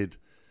actually did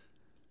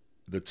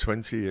the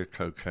 20-year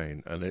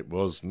cocaine, and it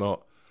was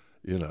not,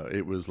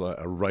 it was like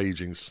a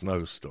raging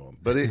snowstorm.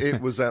 But it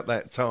was at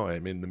that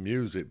time in the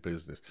music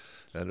business,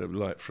 and it was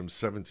like from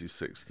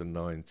 76 to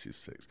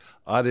 96.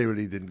 I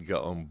really didn't get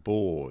on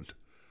board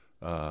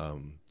with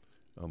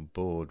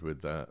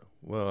that.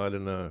 Well, I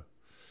don't know,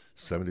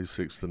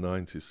 76 to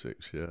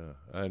 96, yeah.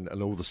 And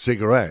all the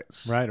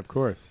cigarettes. Right, of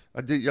course.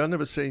 I've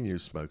never seen you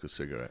smoke a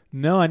cigarette.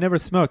 No, I never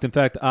smoked. In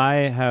fact,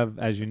 I have,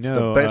 as you know... It's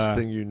the best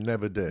thing you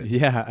never did.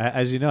 Yeah,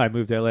 as you know, I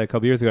moved to LA a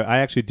couple years ago. I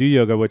actually do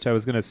yoga, which I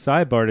was going to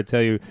sidebar to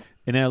tell you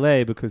in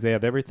LA because they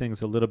have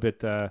everything's a little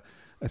bit...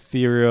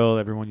 ethereal.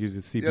 Everyone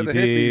uses CBD. Yeah,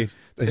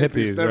 the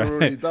hippies never right?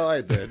 really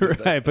died then.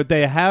 Right, but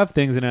they have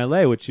things in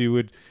LA which you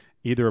would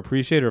either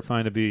appreciate or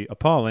find to be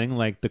appalling,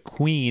 like the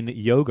Queen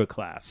yoga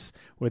class,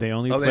 where they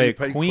only play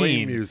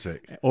Queen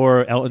music.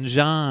 Or Elton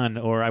John,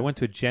 or I went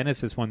to a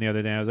Genesis one the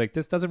other day, and I was like,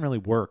 this doesn't really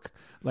work.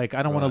 Like,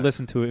 I don't want to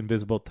listen to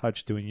Invisible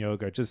Touch doing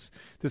yoga. Just,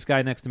 this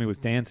guy next to me was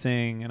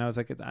dancing, and I was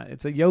like,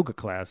 it's a yoga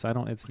class.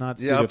 It's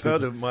not... Yeah, I've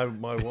heard of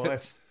my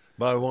wife.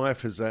 My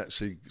wife is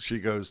actually, she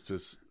goes to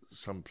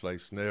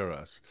someplace near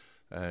us,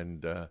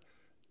 and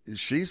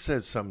she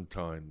says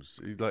sometimes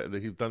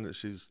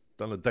she's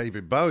done a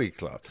David Bowie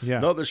class. Yeah.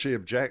 Not that she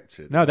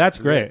objected. No, that's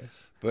great.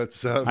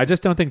 But I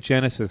just don't think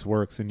Genesis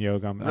works in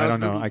yoga. I don't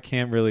know. I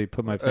can't really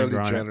put my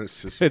finger on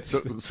Genesis it.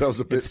 Took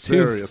themselves a bit it's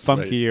seriously. Too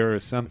funky or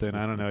something.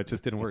 I don't know. It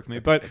just didn't work for me.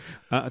 But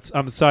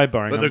I'm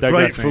sidebarring. But I'm the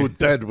digressing. Grateful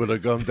Dead would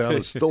have gone down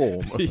a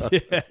storm.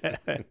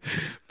 Yeah.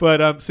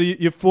 But so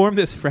you formed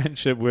this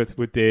friendship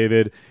with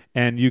David,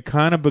 and you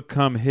kind of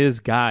become his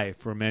guy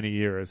for many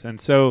years.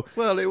 And so,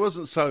 well, it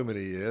wasn't so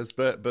many years,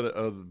 but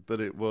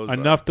it was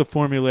enough to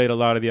formulate a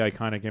lot of the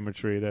iconic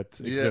imagery that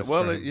exists. Yeah,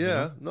 well, for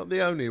him, not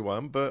the only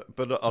one, but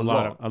a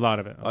lot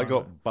of it. I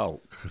got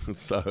bulk,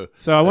 so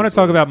I want to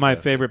talk about my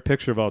favorite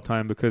picture of all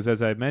time because,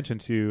 as I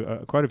mentioned to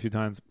you quite a few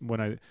times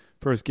when I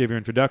first gave your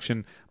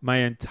introduction, my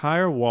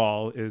entire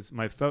wall is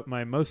my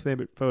most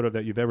favorite photo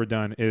that you've ever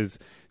done is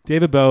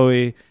David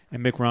Bowie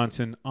and Mick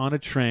Ronson on a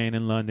train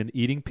in London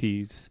eating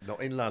peas.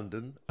 Not in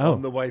London. Oh.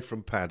 On the way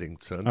from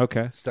Paddington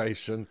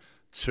station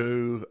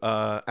to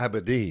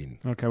Aberdeen.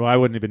 Okay, well, I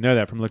wouldn't even know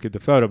that from looking at the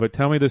photo, but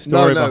tell me the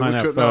story behind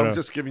that photo. No, I'm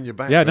just giving you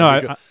background.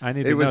 Yeah, no, I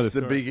need to know the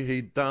story.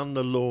 He'd done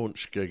the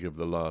launch gig of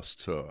the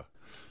last tour.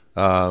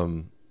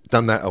 Done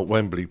that at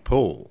Wembley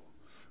Pool,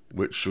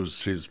 which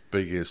was his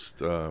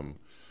biggest audience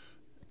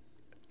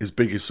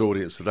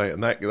today,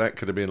 and that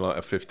could have been like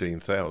a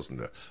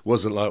 15,000.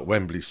 Wasn't like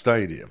Wembley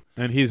Stadium.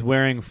 And he's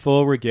wearing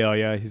full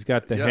regalia. He's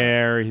got the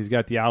hair. He's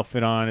got the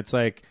outfit on. It's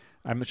like,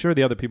 I'm sure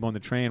the other people on the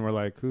train were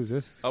like, "Who's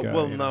this guy?"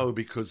 Well, no,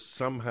 because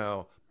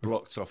somehow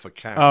blocked off a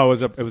camera. Oh,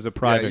 it was a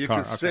private car.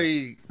 You could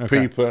see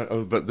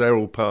people, but they're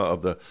all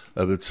part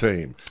of the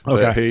team.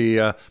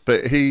 Okay.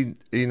 But he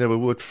never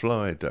would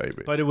fly,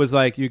 David. But it was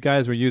like you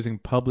guys were using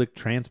public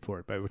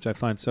transport, which I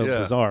find so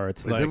bizarre.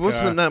 It's like there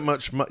wasn't that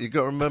much. You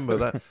got to remember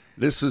that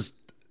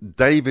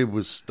David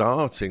was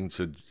starting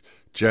to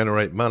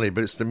generate money,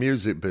 but it's the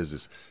music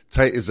business.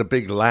 Is a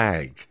big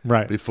lag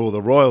before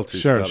the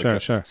royalties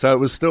started. Sure. So it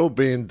was still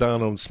being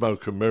done on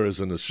smoke and mirrors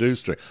and a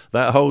shoestring.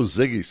 That whole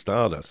Ziggy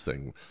Stardust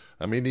thing.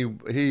 I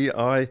mean,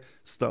 I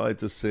started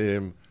to see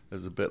him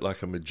as a bit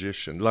like a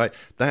magician. Like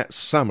that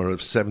summer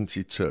of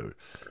 72,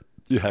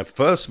 you have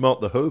first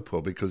Mott the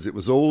Hoople because it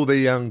was all the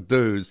young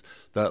dudes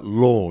that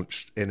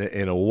launched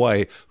in a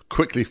way,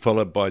 quickly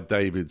followed by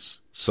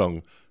David's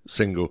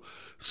single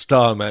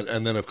Starman,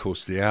 and then of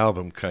course the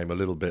album came a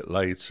little bit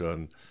later,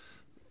 and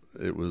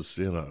it was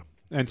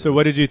And so,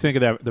 what did you think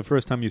of that the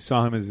first time you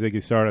saw him as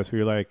Ziggy Stardust? Were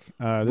you like,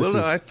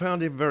 I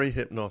found him very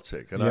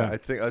hypnotic, and I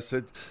think I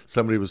said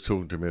somebody was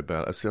talking to me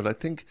about it. I said I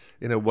think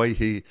in a way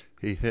he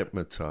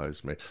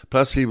hypnotized me.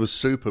 Plus, he was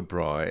super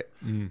bright,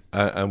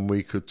 and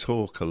we could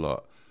talk a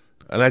lot.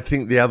 And I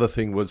think the other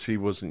thing was he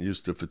wasn't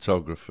used to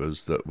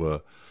photographers that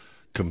were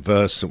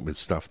conversant with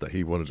stuff that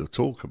he wanted to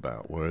talk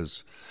about.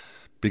 Whereas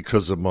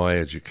because of my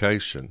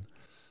education.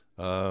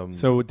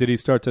 So did he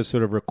start to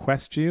sort of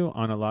request you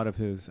on a lot of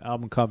his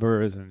album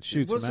covers and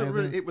shoots?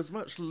 It was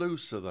much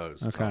looser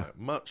those times,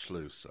 much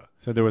looser.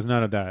 So there was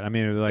none of that. I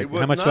mean, like,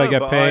 how much do I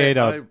get paid?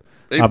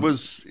 They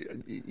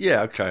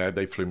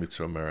flew me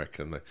to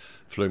America and they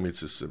flew me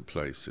to some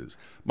places.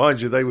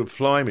 Mind you, they would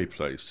fly me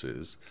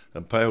places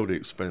and pay all the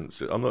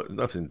expenses.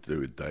 Nothing to do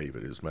with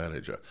David, his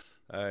manager.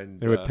 And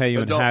they would pay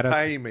you in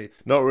haddock?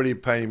 Not really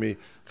pay me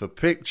for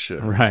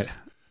pictures. Right.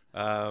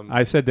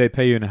 I said they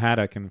pay you in a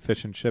haddock and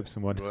fish and chips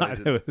and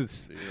whatnot. At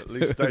least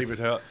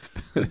the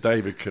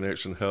David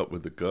connection helped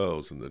with the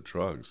girls and the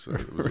drugs. So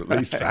it was at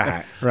least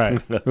that.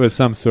 Right. It was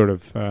some sort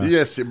of...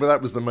 Yes, but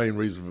that was the main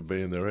reason for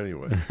being there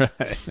anyway.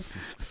 Right.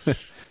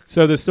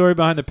 So the story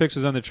behind the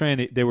pictures on the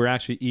train, they were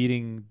actually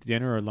eating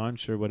dinner or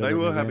lunch or whatever. They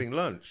were having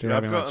lunch.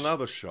 I've got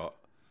another shot,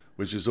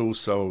 which is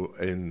also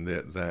in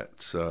the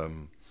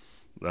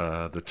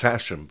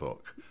Taschen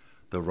book,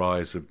 The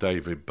Rise of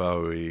David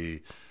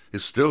Bowie. It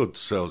still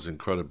sells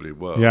incredibly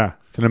well. Yeah,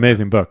 it's an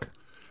amazing book.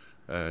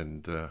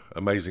 And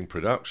amazing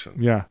production.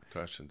 Yeah.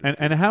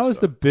 And how has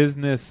the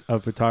business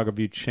of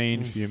photography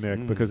changed for you,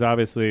 Mick? Because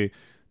obviously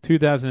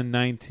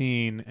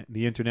 2019,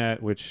 the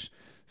internet, which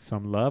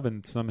some love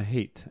and some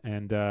hate.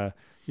 And,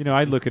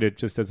 I look at it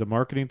just as a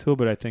marketing tool,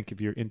 but I think if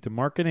you're into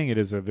marketing, it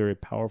is a very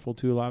powerful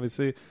tool,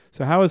 obviously.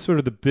 So how has sort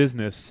of the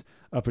business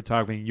of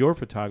photography and your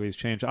photography has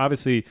changed?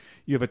 Obviously,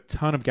 you have a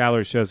ton of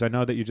gallery shows. I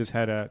know that you just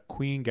had a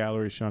Queen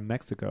gallery show in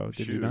Mexico.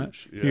 Did you not?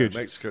 Yeah, Huge.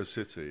 Mexico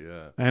City,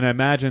 yeah. And I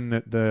imagine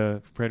that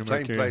the Freddie Same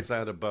Mercury... place I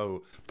had a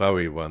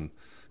Bowie one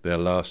there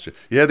last year.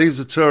 Yeah,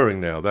 these are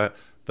touring now.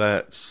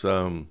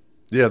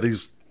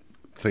 These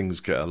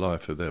things get a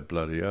life of their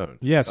bloody own.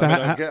 Yeah, so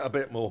I get a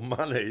bit more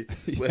money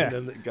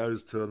when it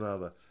goes to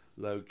another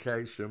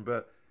location,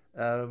 but...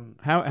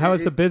 how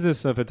has the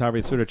business of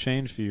photography sort of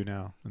changed for you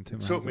now?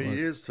 It took me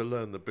years to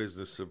learn the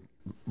business of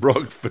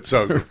rock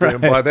photography,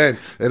 and by then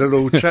it had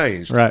all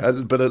changed.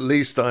 Right. But at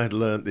least I had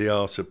learned the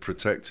art of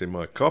protecting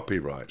my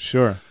copyright.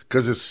 Sure.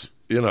 Because it's,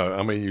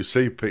 you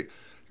see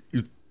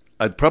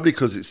probably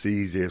because it's the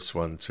easiest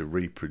one to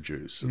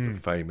reproduce, the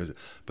famous.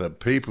 But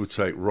people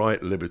take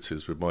right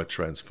liberties with my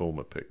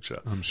Transformer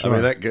picture. I'm sure. I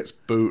mean, that gets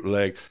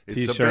bootleg. It's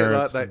T-shirts a bit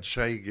like that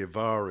Che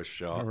Guevara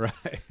shot, right?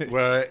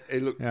 Where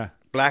it looked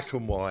black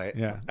and white.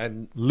 Yeah.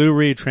 And Lou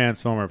Reed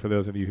Transformer, for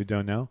those of you who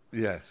don't know.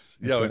 Yes.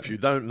 If you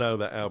don't know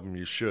that album,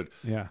 you should.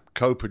 Yeah.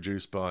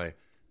 Co-produced by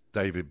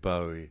David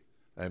Bowie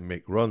and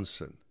Mick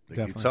Ronson,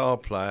 the guitar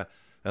player,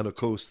 and of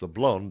course the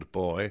blonde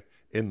boy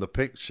in the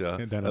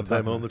picture of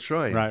them on the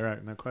train.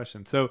 Right, no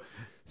question. So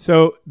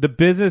the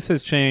business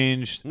has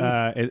changed.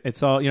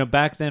 It's all,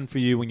 back then for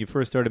you when you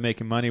first started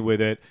making money with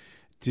it,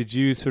 did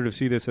you sort of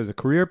see this as a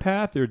career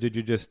path, or did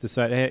you just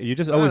decide, hey, you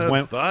just always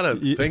went... I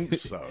don't think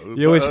so.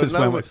 You always just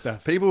went with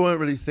stuff. People weren't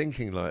really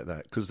thinking like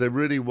that because there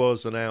really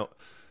was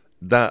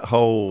that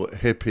whole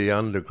hippie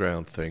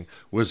underground thing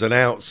was an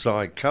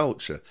outside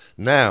culture.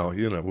 Now,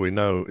 we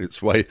know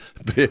it's like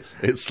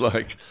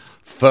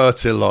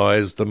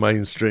fertilized the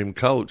mainstream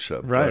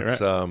culture.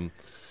 Right.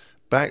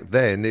 Back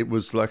then, it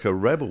was like a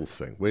rebel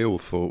thing. We all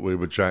thought we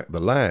were Jack the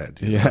Lad.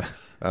 You know?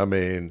 I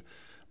mean,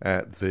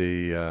 at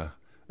the...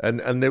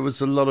 And there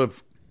was a lot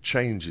of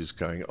changes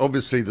going.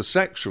 Obviously, the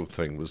sexual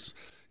thing was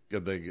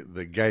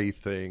the gay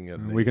thing.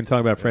 And we can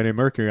talk about Freddie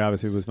Mercury,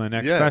 obviously, was my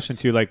next question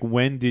to you. Like,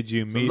 when did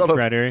you meet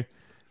Freddie?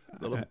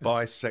 A lot of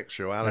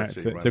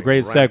bisexuality. Right. It's a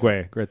great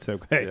segue. Great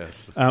segue.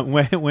 Yes.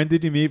 When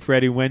did you meet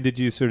Freddie? When did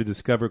you sort of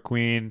discover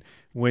Queen?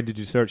 When did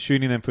you start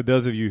shooting them? For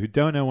those of you who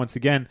don't know, once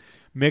again,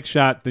 Mick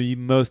shot the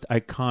most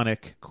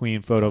iconic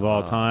Queen photo of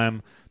all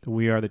time. The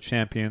 "We Are the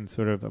Champions"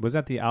 sort of. Was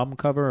that the album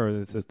cover, or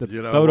is this the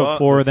photo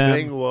for them? The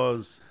thing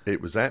was,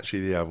 it was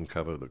actually the album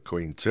cover of the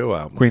Queen 2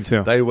 album. Queen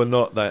 2. They were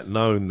not that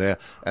known there,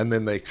 and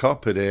then they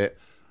copied it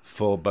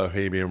for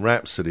Bohemian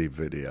Rhapsody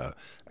video,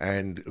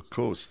 and of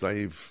course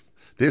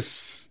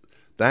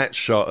that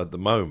shot at the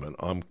moment.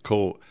 I'm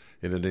caught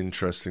in an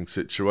interesting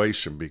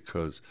situation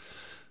because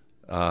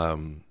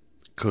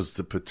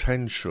the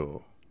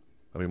potential.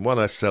 I mean, one,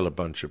 I sell a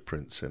bunch of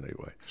prints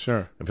anyway.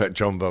 Sure. In fact,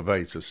 John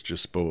Varvatos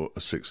just bought a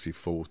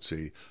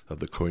 60/40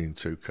 of the Queen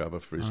 2 cover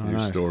for his new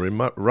store in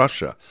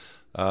Russia.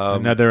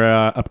 Another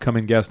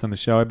upcoming guest on the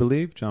show, I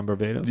believe, John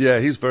Varvatos. Yeah,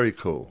 he's very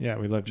cool. Yeah,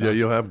 we love John.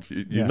 Yeah,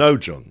 you know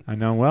John. I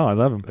know him well. I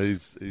love him.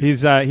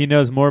 He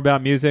knows more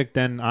about music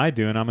than I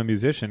do, and I'm a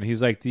musician.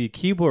 He's like the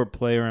keyboard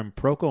player in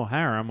Procol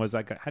Harum. Was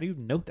like, how do you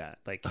know that?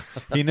 Like,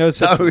 he knows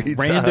such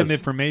random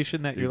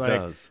information that you're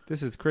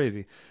this is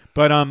crazy.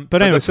 But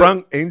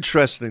anyway,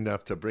 interesting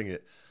enough to bring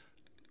it.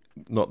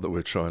 Not that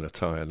we're trying to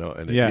tie a knot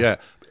in it.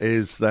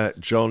 Is that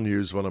John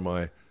used one of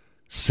my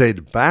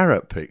Syd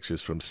Barrett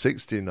pictures from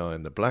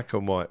 '69, the black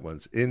and white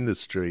ones, in the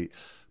street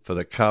for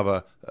the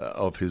cover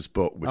of his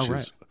book, which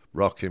is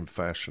Rockin'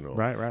 Fashion or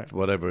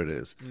whatever it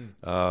is.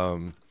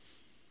 So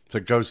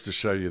it goes to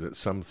show you that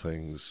some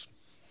things...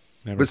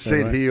 But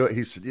Syd,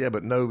 he said,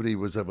 but nobody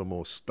was ever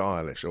more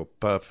stylish or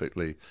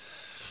perfectly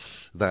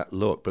that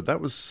look. But that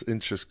was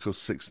interesting because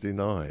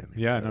 69.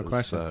 Yeah, no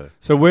question.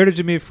 So where did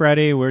you meet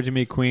Freddie? Where did you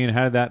meet Queen?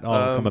 How did that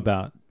all come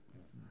about?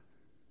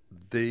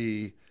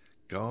 The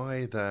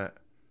guy that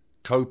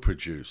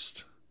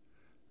co-produced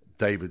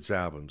David's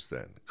albums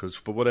then, because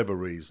for whatever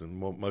reason,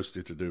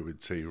 mostly to do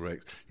with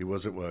T-Rex, he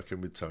wasn't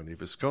working with Tony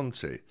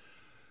Visconti.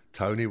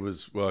 Tony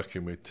was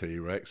working with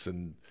T-Rex,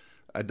 and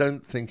I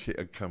don't think it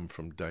had come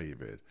from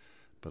David,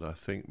 but I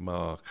think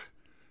Mark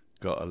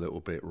got a little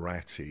bit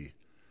ratty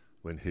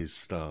when his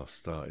star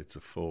started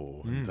to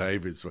fall, and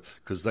David's,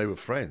 because they were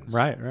friends.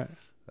 Right.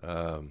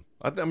 I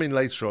mean,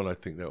 later on, I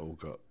think they all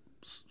got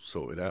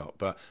sorted out,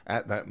 but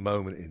at that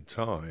moment in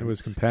time, it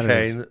was competitive.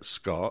 Ken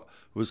Scott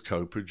was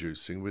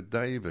co-producing with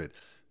David.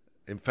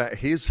 In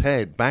fact,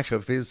 back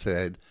of his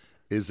head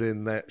is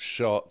in that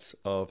shot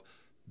of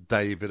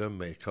David and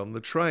Mick on the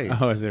train.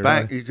 Oh, is it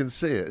back? really? You can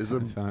see it. It's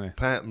a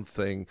pattern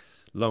thing,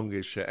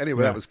 longish hair.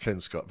 Anyway, that was Ken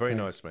Scott. Very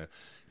nice man.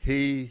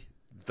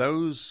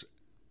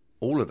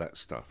 All of that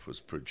stuff was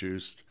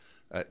produced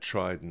at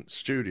Trident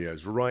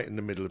Studios, right in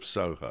the middle of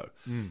Soho.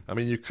 I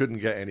mean, you couldn't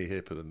get any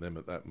hipper than them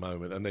at that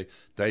moment. And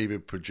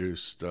David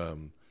produced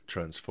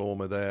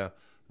Transformer there.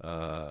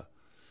 The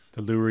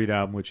Lou Reed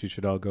album, which you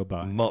should all go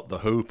buy. Mott the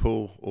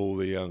Hoople, all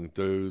the young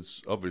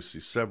dudes. Obviously,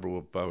 several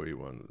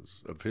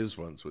of his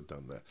ones were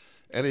done there.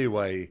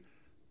 Anyway,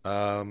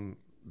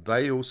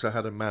 they also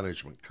had a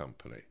management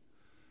company.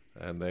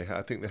 And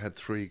I think they had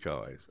three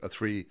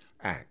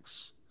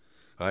acts.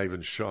 I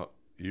even shot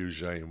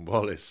Eugene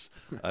Wallace.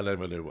 I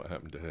never knew what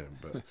happened to him,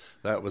 but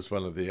that was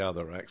one of the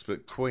other acts.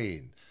 But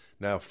Queen.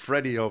 Now,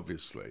 Freddie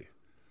obviously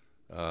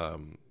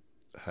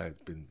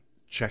had been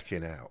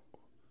checking out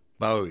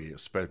Bowie,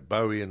 especially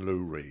Bowie and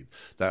Lou Reed.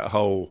 That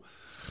whole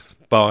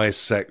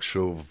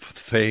bisexual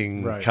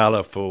thing,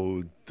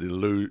 colourful,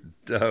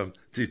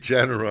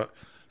 degenerate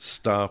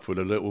stuff with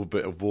a little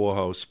bit of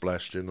Warhol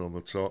splashed in on the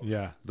top.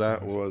 Yeah,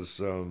 that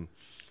was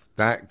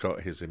that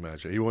got his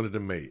imagination. He wanted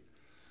me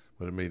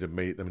to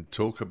meet them and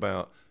talk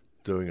about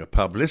doing a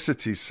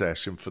publicity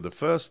session for the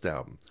first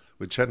album,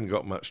 which hadn't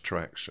got much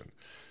traction.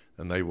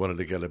 And they wanted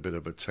to get a bit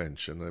of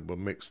attention. They will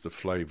mix the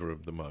flavour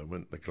of the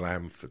moment, the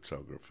glam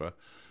photographer,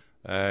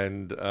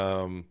 and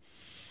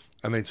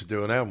then to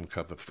do an album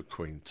cover for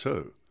Queen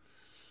too.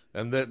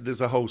 And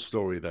there's a whole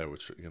story there,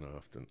 which I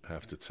often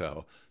have to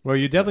tell. Well,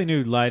 you definitely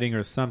knew lighting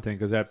or something,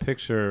 because that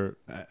picture.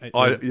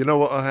 You know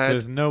what I had?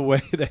 There's no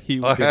way that he.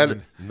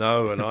 And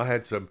I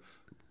had to.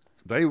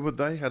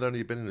 They had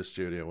only been in the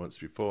studio once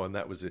before, and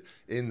that was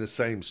in the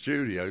same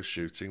studio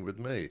shooting with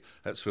me.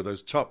 That's where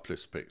those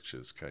topless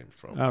pictures came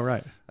from. Oh,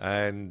 right.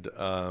 And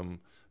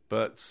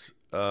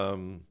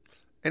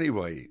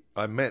anyway,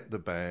 I met the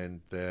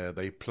band there.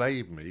 They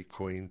played me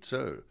Queen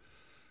too.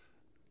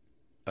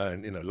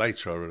 And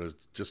later I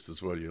realized just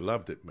as well you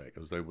loved it,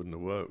 Mick, as they wouldn't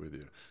have worked with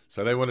you.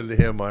 So they wanted to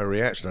hear my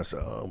reaction. I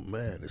said, "Oh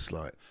man, it's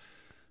like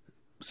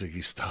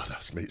Ziggy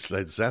Stardust meets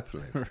Led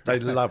Zeppelin." Right. They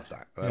loved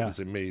that. That was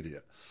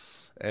immediate.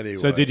 Anyway,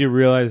 so did you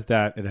realize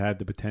that it had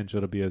the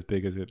potential to be as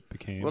big as it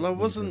became? Well, I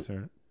wasn't.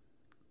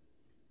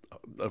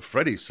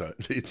 Freddie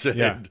certainly did.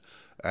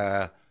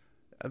 Yeah.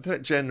 I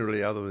think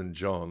generally, other than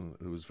John,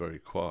 who was very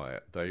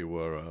quiet, they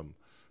were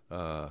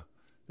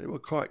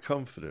quite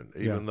confident,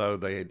 even though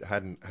they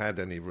hadn't had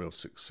any real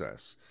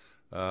success.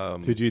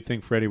 Did you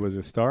think Freddie was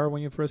a star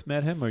when you first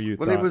met him, or you?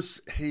 Well,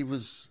 he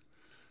was,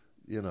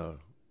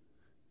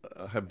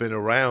 had been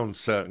around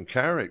certain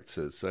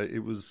characters. So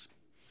it was.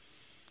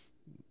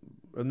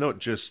 Not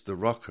just the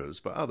rockers,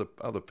 but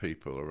other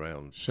people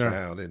around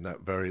town in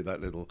that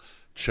little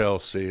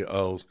Chelsea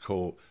Earls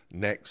Court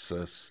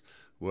nexus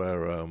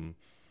where I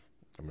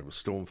remember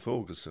Storm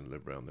Thorgerson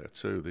lived around there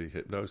too, the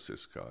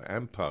hypnosis guy,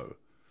 and Poe.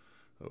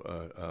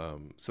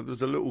 So there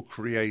was a little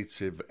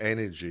creative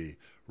energy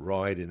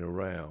riding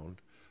around.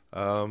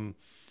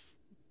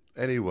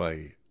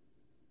 Anyway,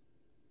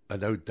 I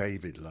know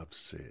David loves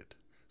Sid.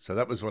 So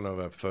that was one of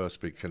our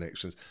first big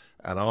connections.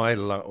 And I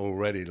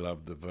already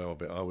loved the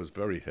Velvet. I was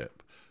very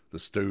hip. The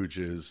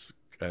Stooges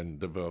and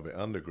the Velvet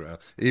Underground,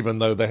 even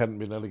though they hadn't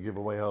been able to give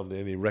away hardly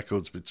any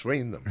records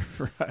between them.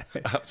 Right.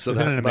 So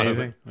Isn't it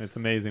amazing? It's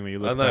amazing when you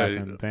look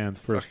back on bands'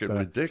 first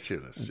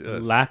ridiculous.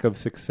 Yes. Lack of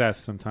success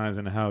sometimes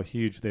and how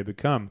huge they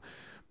become.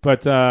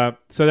 But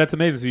so that's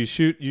amazing.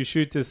 So you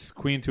shoot this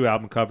Queen 2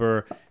 album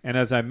cover, and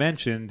as I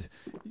mentioned,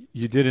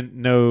 you didn't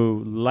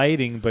know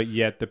lighting, but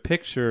yet the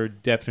picture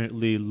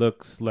definitely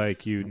looks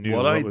like you knew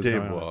what was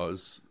going on. What I did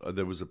was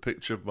there was a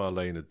picture of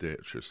Marlene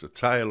Dietrich, a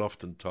tale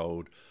often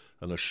told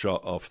and a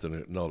shot often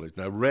acknowledged.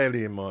 Now,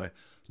 rarely in my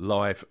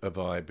life have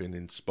I been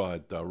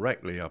inspired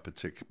directly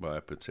by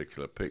a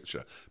particular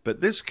picture,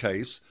 but this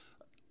case,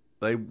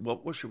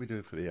 what should we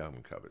do for the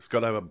album cover? It's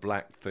got to have a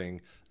black thing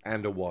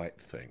and a white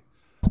thing.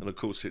 And of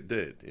course it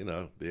did,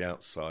 the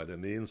outside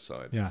and the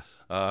inside. Yeah.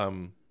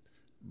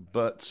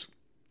 But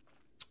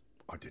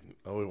I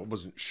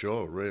wasn't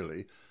sure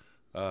really.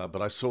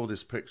 But I saw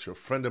this picture. A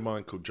friend of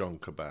mine called John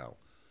Cabal.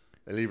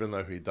 And even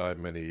though he died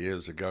many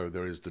years ago,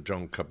 there is the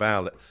John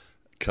Cabal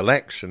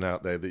collection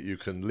out there that you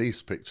can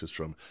lease pictures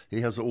from.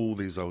 He has all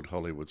these old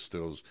Hollywood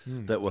stills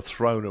that were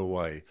thrown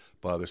away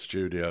by the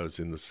studios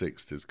in the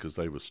 60s because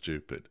they were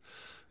stupid.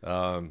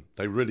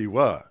 They really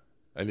were.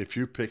 And if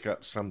you pick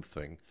up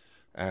something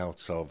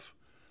out of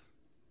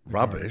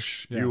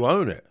rubbish, you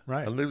own it.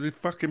 Right. And there's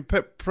fucking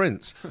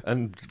prints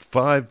and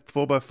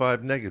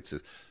 4x5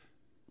 negatives.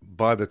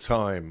 By the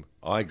time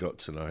I got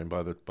to know him,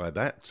 by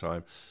that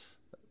time,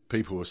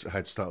 people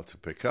had started to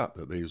pick up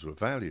that these were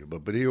valuable,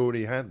 but he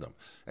already had them.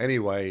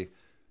 Anyway,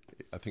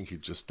 I think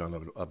he'd just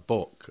done a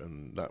book,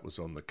 and that was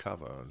on the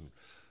cover.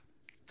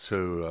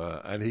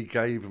 And he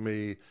gave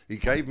me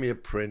a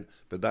print,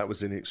 but that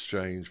was in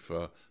exchange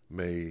for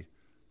me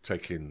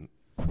taking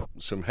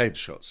some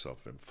headshots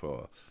of him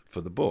for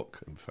the book,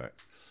 in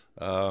fact.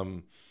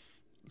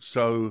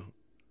 So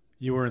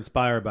you were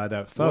inspired by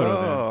that photo.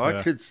 Well,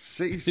 I could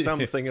see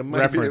something, and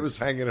maybe it was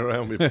hanging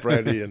around with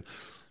Freddie and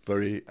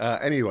very.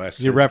 Anyway,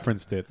 you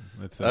referenced it.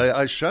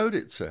 I showed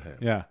it to him.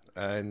 Yeah,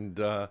 and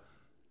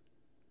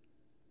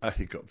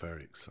he got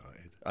very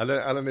excited. I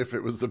don't know if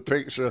it was the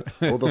picture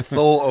or the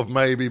thought of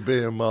maybe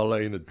being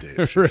Marlene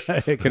Dietrich.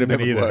 Right, it could have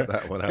been either.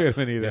 That one out. Could have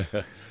been either.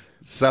 Yeah.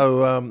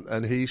 So,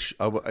 and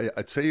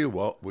I tell you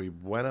what, we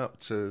went up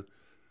to.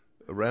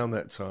 Around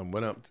that time,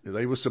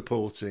 they were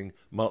supporting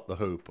Mott the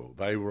Hoople.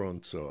 They were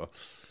on tour,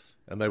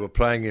 and they were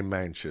playing in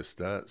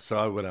Manchester. So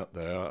I went up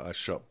there. I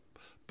shot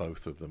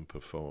both of them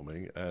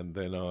performing, and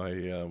then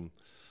and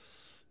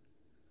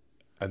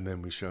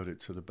then we showed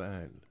it to the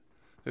band.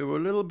 They were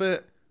a little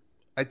bit,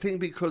 I think,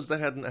 because they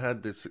hadn't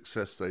had the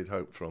success they'd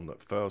hoped from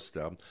that first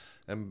album,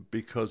 and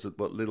because of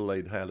what little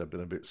they'd had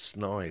been a bit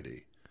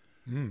snidey,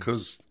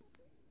 because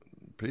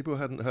people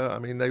hadn't heard. I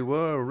mean, they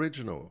were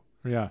original.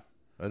 Yeah.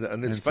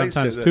 And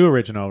sometimes too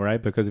original, right?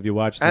 Because if you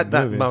watch the at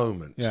movie, that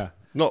moment, yeah,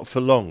 not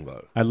for long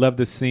though. I love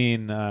the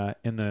scene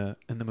in the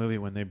movie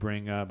when they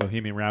bring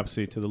Bohemian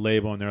Rhapsody to the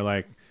label, and they're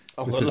like,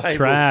 "This is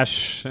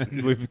trash."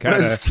 We've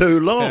it's too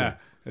long. Yeah,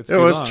 it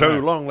was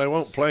too long. They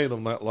won't play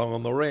them that long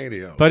on the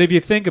radio. But if you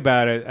think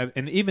about it,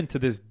 and even to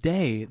this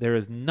day, there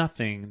is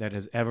nothing that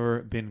has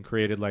ever been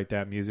created like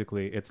that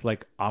musically. It's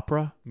like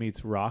opera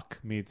meets rock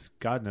meets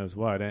God knows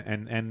what,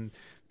 and.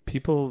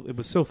 People, it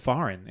was so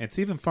foreign. It's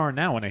even foreign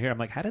now when I hear it. I'm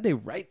like, how did they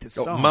write this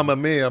song? Mamma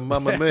Mia,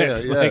 Mamma Mia,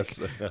 yes.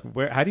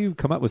 Like, how do you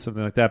come up with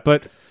something like that?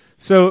 But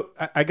so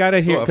I got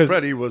to hear because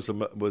Freddie was a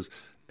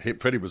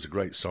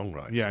great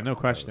songwriter. Yeah, no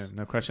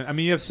question. I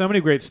mean, you have so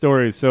many great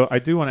stories. So I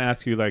do want to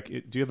ask you, like,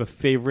 do you have a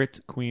favorite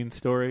Queen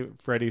story,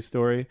 Freddie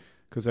story?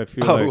 Because I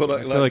feel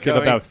like you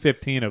have about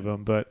 15 of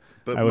them. But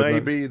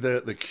maybe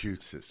the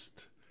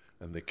cutest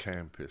and the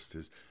campest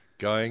is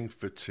going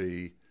for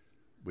tea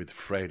with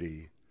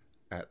Freddie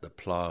at the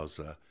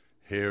Plaza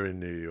here in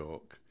New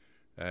York,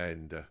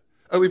 and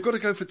we've got to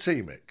go for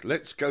tea, Mick.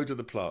 Let's go to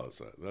the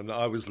Plaza. And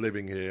I was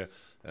living here,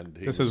 and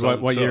this was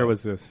what year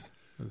was this?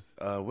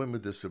 When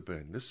would this have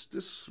been?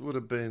 This would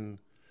have been,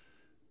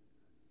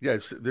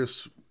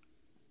 this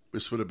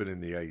would have been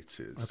in the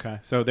 80s. Okay,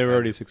 so they were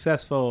already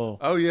successful.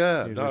 Oh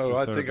yeah, no,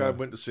 I think I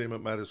went to see him at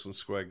Madison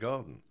Square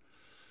Garden.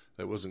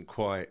 It wasn't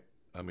quite.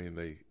 I mean,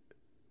 they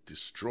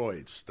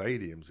destroyed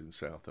stadiums in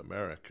South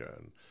America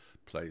and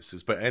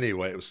places, but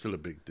anyway, it was still a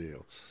big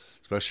deal,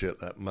 especially at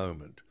that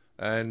moment.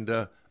 And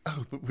but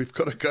we've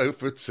got to go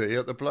for tea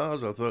at the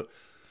Plaza. I thought,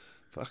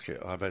 fuck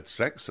it, I've had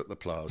sex at the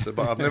Plaza,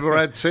 but I've never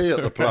had tea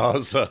at the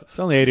Plaza. It's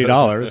only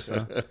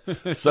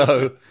 $80.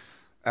 So,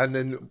 and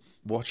then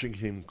watching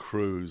him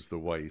cruise the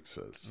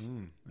waiters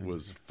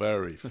was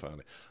very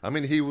funny. I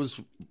mean, he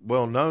was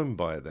well known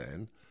by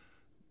then,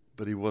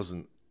 but he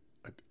wasn't.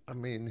 I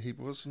mean, he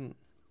wasn't.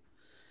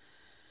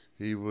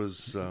 He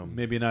was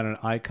maybe not an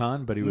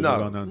icon, but he was a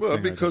well-known singer.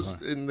 Well,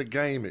 because in the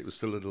game it was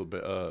still a little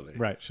bit early.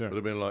 Right, sure. It would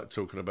have been like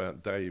talking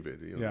about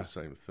David, the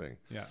same thing.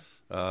 Yeah.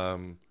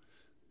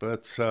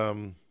 But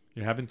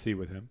you're having tea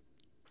with him.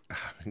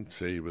 Having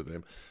tea with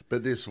him.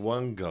 But this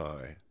one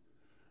guy,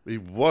 he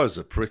was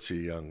a pretty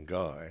young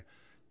guy,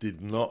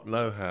 did not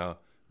know how,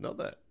 not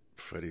that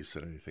Freddie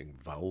said anything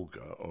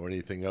vulgar or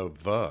anything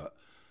overt,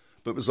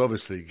 but was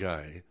obviously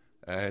gay.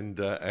 And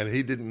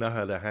he didn't know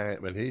how to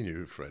handle, when he knew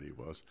who Freddie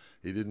was,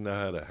 he didn't know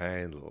how to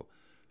handle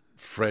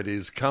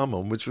Freddie's come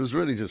on, which was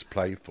really just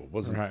playful,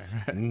 wasn't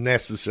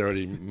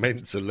necessarily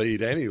meant to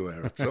lead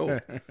anywhere at all.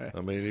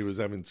 I mean, he was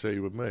having tea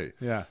with me.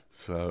 Yeah.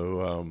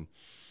 So,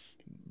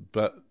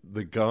 but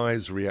the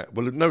guys react,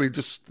 well, no, he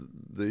just,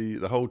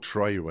 the whole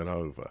tray went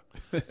over.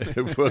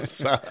 It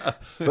was,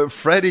 but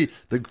Freddie,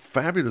 the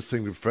fabulous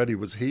thing with Freddie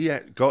was he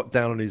got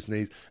down on his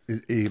knees,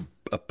 he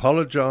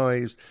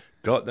apologized,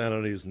 got down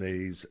on his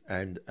knees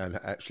and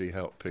actually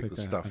helped pick the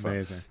stuff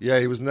up. Yeah,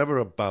 he was never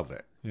above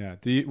it. Yeah.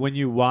 When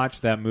you watch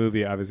that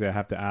movie, obviously I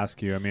have to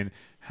ask you, I mean,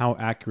 how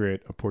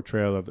accurate a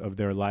portrayal of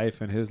their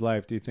life and his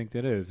life do you think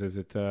that is? Is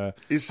it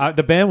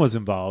the band was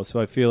involved, so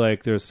I feel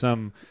like there's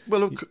some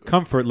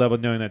comfort level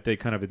knowing that they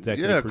kind of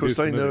executive yeah, of course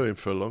they the knew him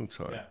for a long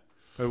time. Yeah.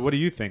 But what do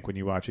you think when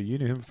you watch it? You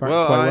knew him quite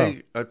well.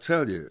 I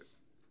tell you,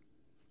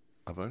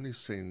 I've only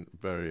seen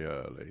very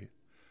early.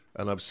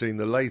 And I've seen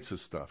the later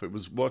stuff. It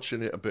was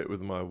watching it a bit with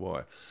my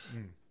wife.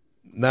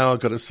 now I've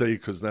got to see,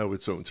 because now we're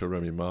talking to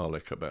Remy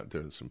Malek about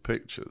doing some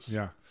pictures.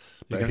 Yeah.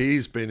 But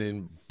he's been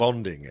in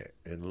Bonding It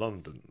in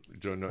London.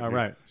 Do you know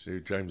right. new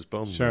James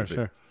Bond Sure, movie?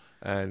 sure.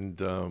 And,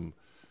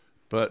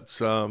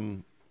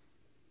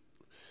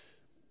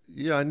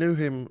 yeah, I knew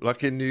him,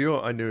 like in New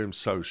York, I knew him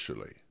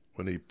socially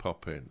when he'd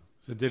pop in.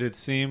 So did it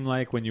seem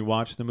like when you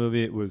watched the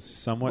movie it was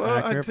somewhat Well,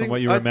 accurate from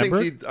what you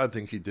remember? I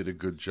think he did a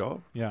good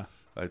job. Yeah.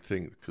 I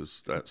think,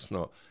 because that's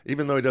not,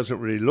 even though he doesn't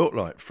really look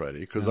like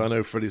Freddie, because I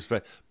know Freddie's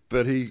face,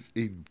 but he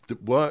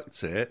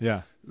worked it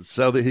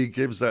so that he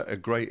gives that a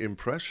great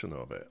impression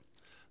of it.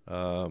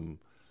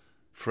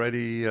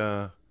 Freddie,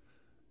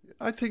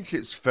 I think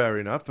it's fair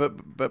enough,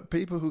 but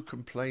people who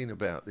complain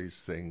about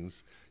these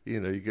things,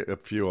 you get a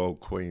few old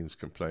queens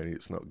complaining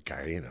it's not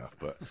gay enough,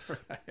 but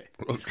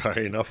not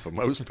gay enough for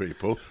most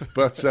people.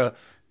 But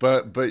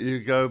you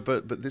go,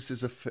 but this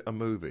is a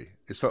movie.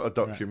 It's not a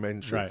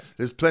documentary. Right.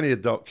 There's plenty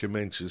of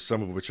documentaries,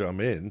 some of which I'm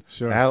in,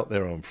 out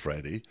there on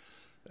Freddie.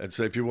 And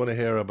so if you want to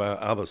hear about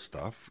other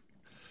stuff,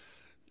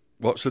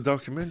 watch the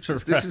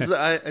documentaries. This is,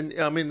 and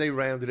I mean, they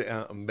rounded it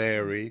out. And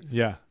Mary,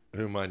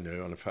 whom I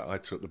knew, and in fact, I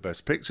took the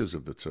best pictures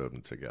of the two of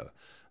them together.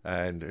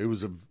 And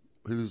who's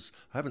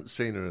I haven't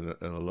seen her in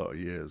a lot of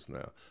years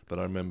now, but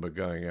I remember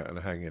going out and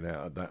hanging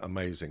out at that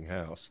amazing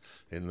house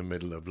in the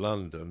middle of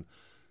London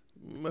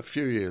a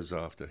few years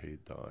after he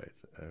died,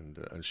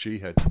 and she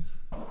had,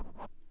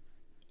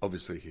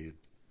 obviously he'd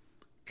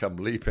come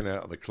leaping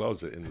out of the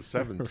closet in the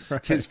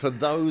 70s. For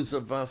those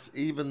of us,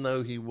 even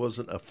though he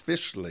wasn't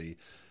officially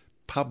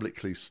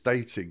publicly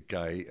stated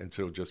gay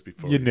until just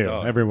before he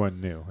died. Everyone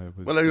knew.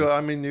 It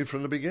was, knew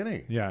from the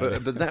beginning. Yeah,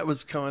 but that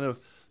was kind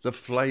of the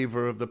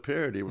flavour of the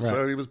period.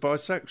 So he was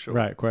bisexual.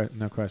 Right,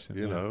 no question.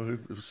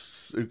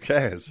 Who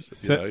cares?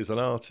 He's an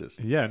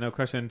artist. Yeah, no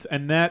question.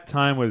 And that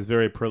time was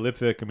very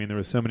prolific. I mean, there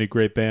were so many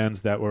great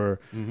bands that were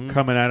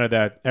coming out of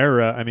that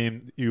era. I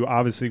mean, you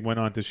obviously went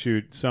on to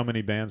shoot so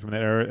many bands from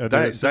that era.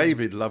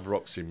 David loved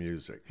Roxy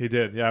Music. He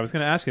did. Yeah, I was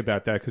going to ask you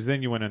about that, because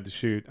then you went on to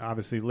shoot,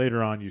 obviously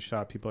later on you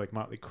shot people like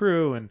Motley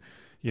Crue and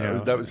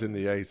that was in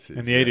the 80s.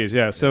 In the 80s,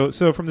 yeah. So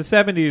from the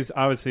 70s,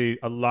 obviously,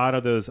 a lot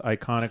of those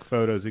iconic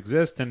photos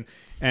exist, and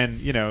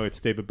it's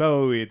David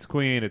Bowie, it's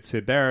Queen, it's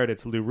Syd Barrett,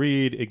 it's Lou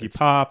Reed, Iggy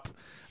Pop.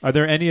 Are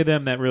there any of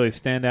them that really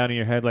stand out in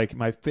your head? Like,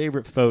 my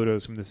favorite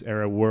photos from this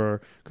era were,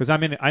 because I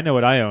know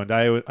what I owned.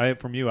 I own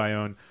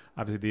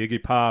obviously the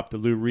Iggy Pop, the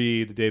Lou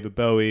Reed, the David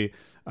Bowie.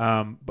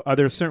 But are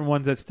there certain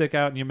ones that stick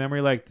out in your memory?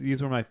 Like,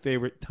 these were my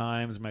favorite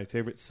times, my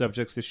favorite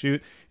subjects to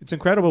shoot. It's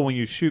incredible when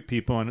you shoot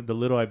people, and the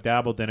little I've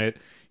dabbled in it.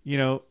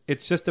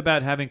 It's just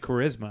about having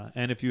charisma.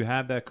 And if you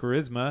have that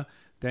charisma,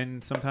 then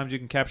sometimes you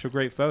can capture a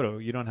great photo.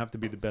 You don't have to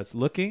be the best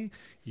looking,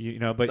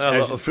 but a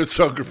lot of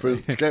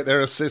photographers get their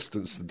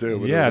assistants to deal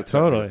with it. Yeah,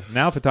 totally.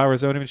 Now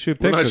photographers don't even shoot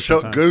pictures. When I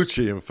shot sometimes.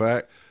 Gucci, in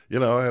fact,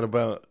 I had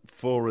about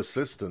 4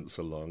 assistants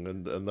along,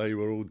 and they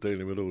were all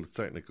dealing with all the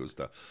technical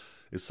stuff.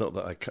 It's not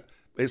that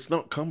it's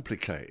not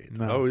complicated.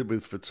 No.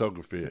 With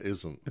photography, it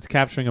isn't. It's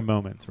capturing a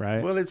moment,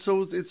 right? Well, it's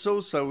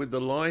also with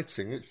the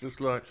lighting. It's just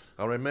like,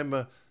 I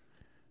remember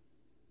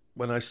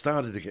when I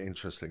started to get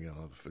interested in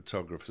other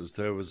photographers,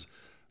 there was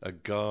a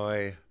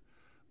guy,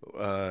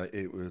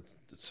 it was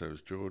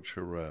George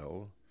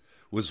Harrell,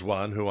 was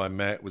one who I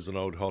met, was an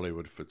old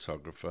Hollywood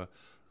photographer.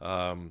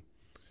 And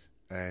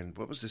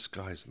what was this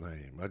guy's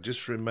name? I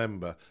just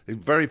remember, a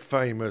very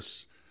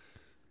famous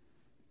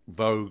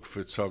Vogue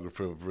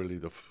photographer of really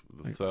the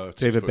 30s.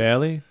 David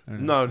Bailey?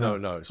 No.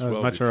 It's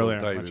much earlier.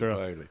 David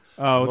Bailey.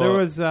 There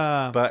was...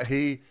 But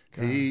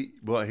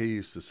what he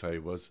used to say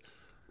was,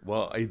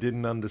 well, he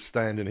didn't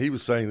understand, and he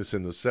was saying this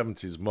in the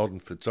 70s, modern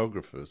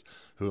photographers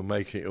who are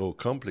making it all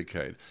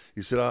complicated.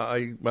 He said,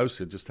 I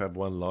mostly just have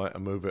one light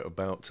and move it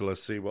about till I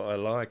see what I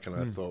like, and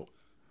I thought,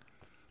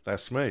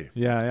 that's me.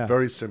 Yeah.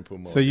 Very simple.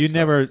 So you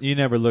stuff.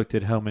 never looked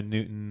at Helmut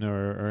Newton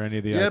or any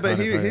of the but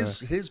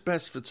his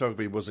best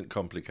photography wasn't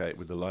complicated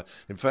with the light.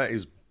 In fact,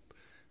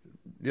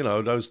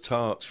 those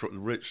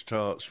rich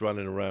tarts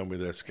running around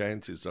with their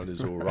scanties on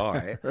is all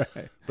right.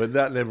 Right. But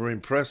that never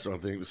impressed me. I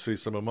think to see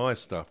some of my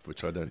stuff,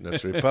 which I don't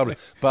necessarily publish.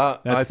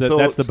 But that's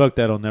the book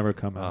that'll never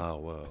come out. Oh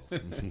well,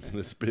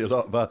 this be a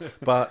lot.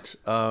 But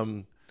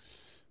who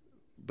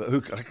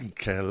I can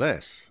care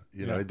less.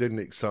 It didn't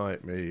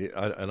excite me,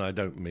 and I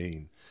don't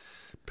mean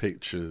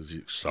pictures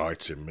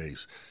exciting me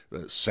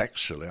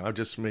sexually. I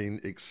just mean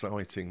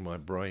exciting my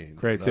brain.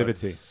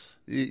 Creativity.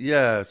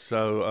 Yeah.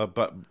 So,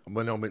 but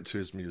when I went to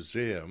his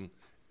museum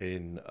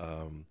in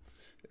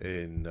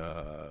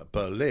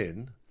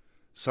Berlin,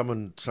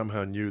 someone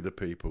somehow knew the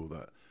people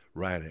that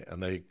ran it,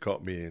 and they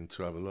got me in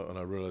to have a look, and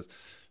I realised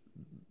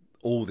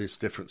all this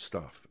different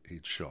stuff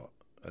he'd shot.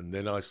 And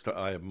then I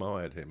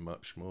admired him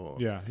much more.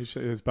 Yeah,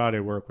 his body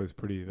of work was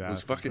pretty vast. It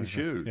was fucking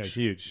huge. Yeah,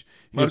 huge.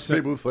 Most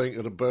people think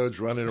of the Birds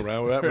running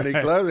around with that many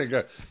clothing.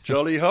 Go,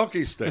 jolly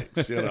hockey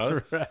sticks, you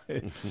know.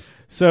 Right.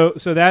 So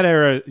that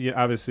era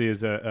obviously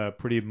is a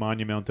pretty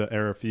monumental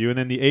era for you. And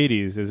then the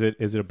 80s, is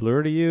it a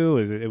blur to you?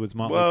 It was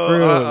Motley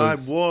Crue? I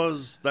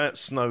was that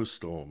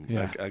snowstorm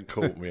that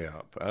caught me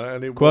up.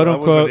 And I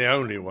wasn't the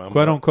only one.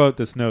 Quote unquote,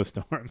 the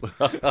snowstorm.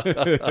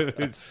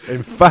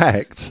 In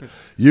fact,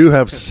 you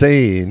have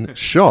seen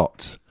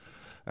Shot,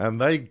 and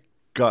they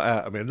got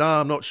out. I mean, no,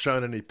 I'm not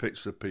showing any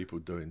pictures of people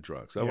doing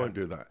drugs. I won't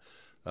do that.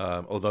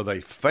 Although they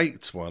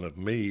faked one of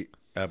me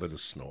having a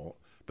snort,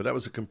 but that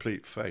was a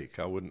complete fake.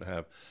 I wouldn't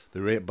have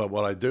but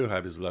what I do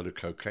have is a load of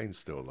cocaine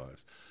still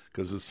lives,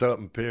 because a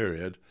certain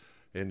period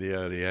in the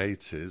early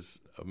 80s,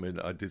 I mean,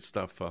 I did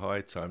stuff for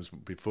High Times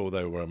before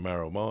they were a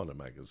marijuana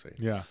magazine.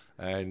 Yeah.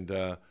 And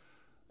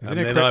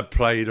then I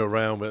played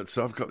around with it.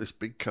 So I've got this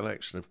big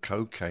collection of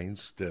cocaine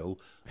still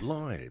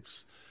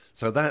lives.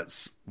 So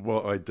that's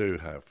what I do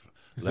have.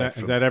 Is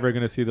that ever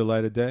going to see the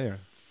light of day? Or?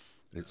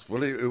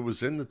 It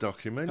was in the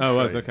documentary. Oh,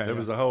 it was, okay. There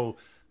was a whole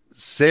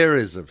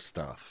series of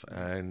stuff.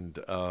 And,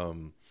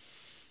 I'm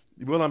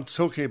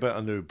talking about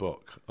a new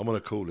book. I'm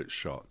going to call it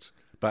Shot.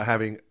 But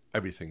having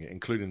everything,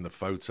 including the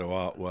photo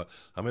artwork.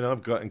 I mean,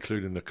 I've got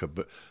including the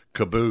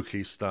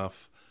kabuki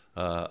stuff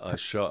I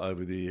shot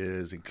over the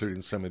years,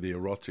 including some of the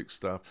erotic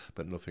stuff,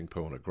 but nothing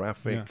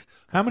pornographic. Yeah.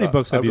 How many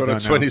books have you done?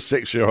 I've got a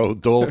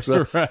 26-year-old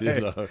daughter. Right.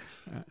 You know.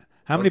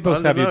 How many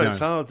books have you done? It's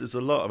hard. There's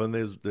a lot of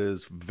them.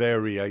 There's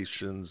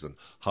variations and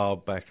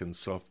hardback and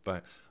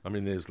softback. I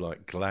mean, there's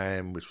like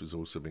Glam, which was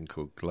also been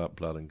called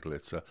Blood and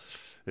Glitter.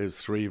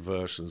 There's 3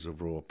 versions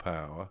of Raw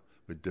Power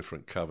with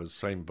different covers,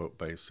 same book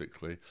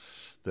basically.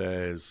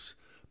 There's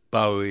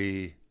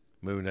Bowie,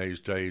 Moon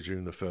Age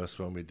Daydream, the first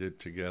one we did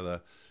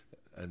together,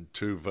 and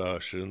 2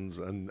 versions,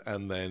 and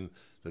then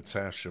the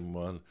Tashian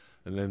one,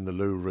 and then the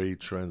Lou Reed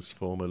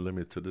Transformer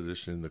limited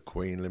edition, and the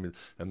Queen limited,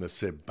 and the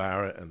Syd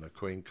Barrett and the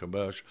Queen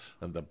commercial,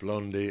 and the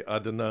Blondie, I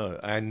don't know,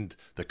 and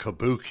the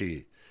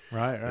Kabuki.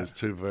 Right. There's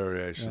 2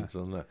 variations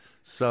on that.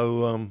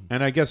 So,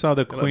 and I guess all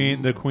the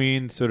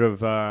Queen sort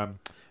of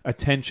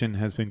attention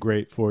has been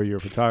great for your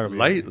photography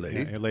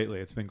lately. Yeah, lately,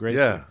 it's been great.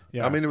 Yeah.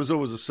 I mean, there was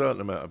always a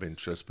certain amount of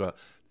interest, but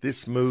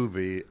this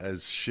movie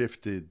has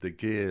shifted the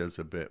gears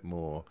a bit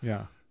more.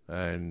 Yeah.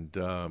 And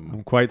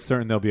I'm quite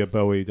certain there'll be a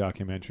Bowie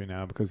documentary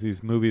now, because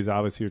these movies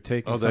obviously are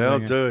taking. Oh, they are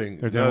doing.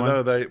 They're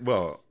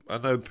doing I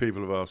know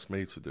people have asked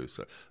me to do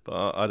so,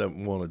 but I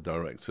don't want to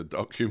direct a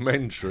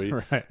documentary.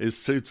 Right.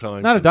 It's too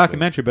time. Not a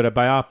documentary, but a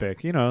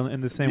biopic. You know,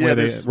 in the same way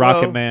they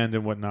Rocket Man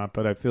and whatnot.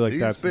 But I feel like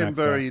that's been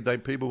very.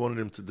 People wanted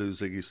him to do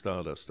Ziggy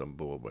Stardust on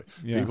Broadway.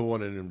 Yeah. People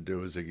wanted him to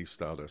do a Ziggy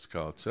Stardust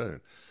cartoon.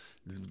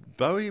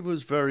 Bowie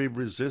was very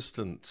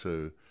resistant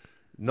to.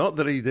 Not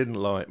that he didn't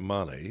like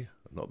money.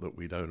 Not that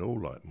we don't all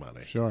like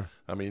money. Sure.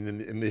 I mean,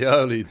 in the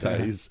early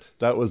days,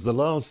 that was the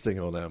last thing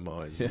on our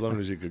minds, as long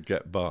as you could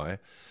get by.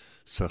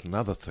 Certain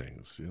other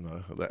things, you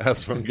know,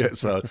 as one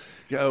gets out.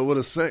 Yeah, what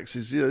a sex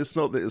is. Yeah, it's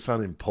not that it's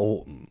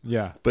unimportant.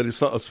 Yeah. But it's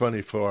not a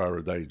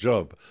 24-hour-a-day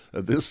job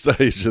at this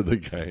stage of the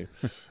game.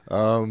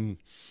 My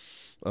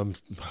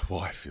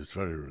wife is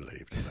very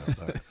relieved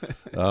about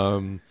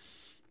that.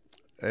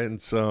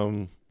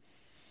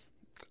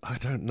 I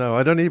don't know.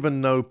 I don't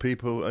even know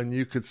people, and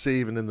you could see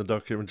even in the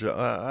documentary,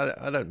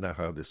 I don't know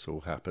how this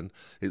all happened.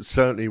 It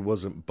certainly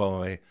wasn't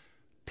by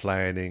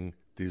planning,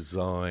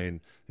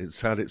 design.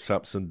 It's had its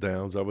ups and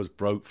downs. I was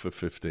broke for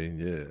 15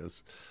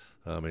 years.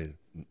 I mean,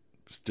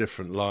 it's a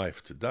different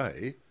life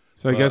today.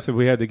 So I guess if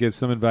we had to give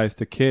some advice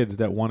to kids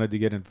that wanted to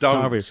get into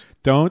photography,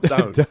 don't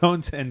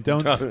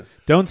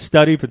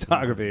study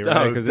photography,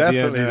 right? No,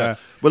 definitely not.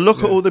 Well,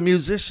 look at all the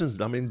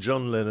musicians. I mean,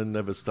 John Lennon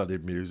never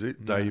studied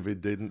music.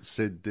 David didn't.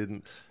 Sid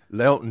didn't.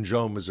 Elton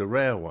John was a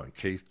rare one.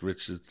 Keith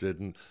Richards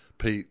didn't.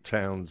 Pete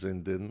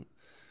Townsend didn't.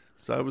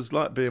 So it was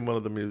like being one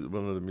of the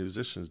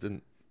musicians.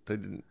 They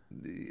didn't.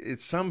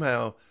 It's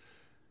somehow,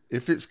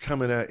 if it's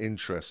coming out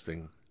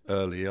interesting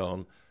early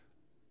on.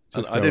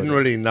 I didn't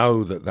really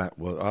know that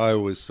was. I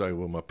always say,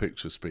 well, my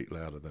pictures speak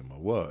louder than my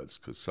words,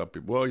 because some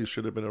people, well, you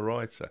should have been a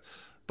writer.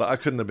 But I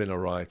couldn't have been a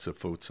writer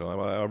full time.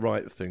 I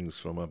write things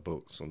for my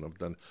books, and I've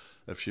done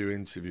a few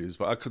interviews,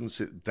 but I couldn't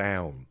sit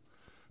down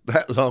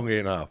that long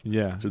enough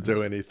to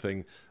do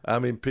anything. I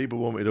mean, people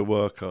want me to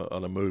work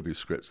on a movie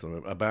script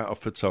about a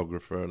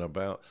photographer and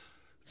about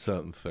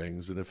certain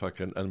things, and if I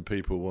can, and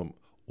people want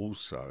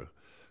also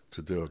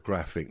to do a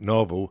graphic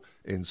novel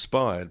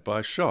inspired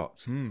by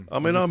Shot. I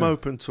mean, I'm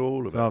open to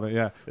all of it.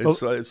 Yeah,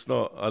 it's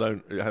not.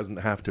 It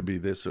hasn't have to be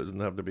this, or it doesn't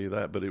have to be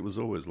that. But it was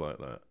always like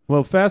that.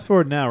 Well, fast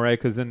forward now, right?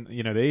 Because then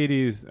the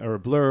 80s are a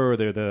blur.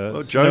 They're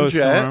the Joan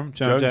Snowstorm,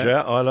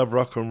 Jett. I Love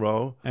Rock and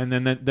Roll. And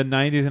then the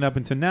 90s and up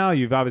until now,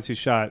 you've obviously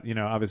shot.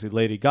 Obviously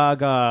Lady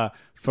Gaga,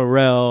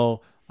 Pharrell.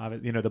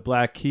 The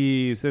Black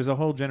Keys. There's a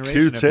whole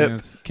generation of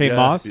things. Kate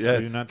Moss. Yeah,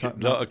 not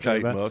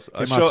Kate Moss.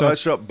 I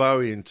shot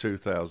Bowie in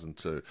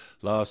 2002.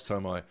 Last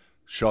time I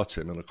shot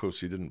him, and of course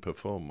he didn't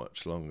perform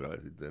much longer.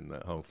 Then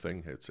that whole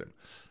thing hit him.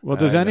 Well,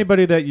 does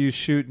anybody that you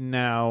shoot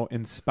now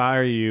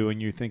inspire you and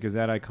you think is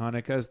that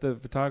iconic as the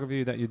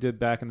photography that you did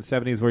back in the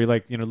 70s where you're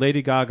like,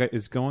 Lady Gaga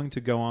is going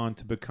to go on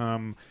to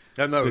become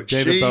the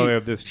David Bowie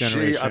of this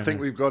generation? I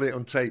think we've got it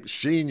on tape.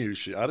 She knew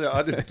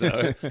I didn't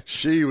know.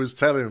 She was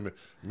telling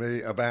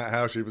me about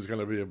how she was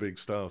going to be a big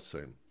star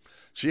soon.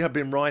 She had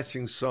been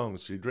writing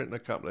songs. She'd written a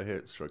couple of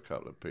hits for a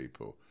couple of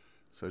people.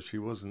 So she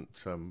wasn't,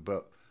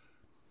 but...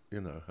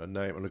 her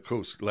name, and of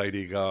course,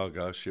 Lady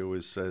Gaga. She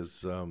always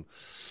says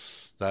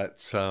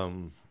that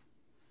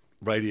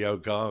Radio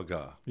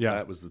Gaga. Yeah,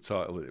 that was the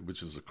title,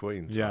 which was a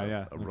Queen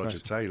title, a Roger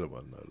Taylor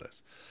one, no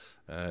less.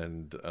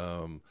 And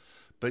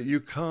but you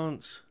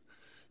can't.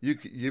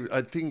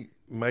 I think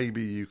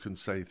maybe you can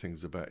say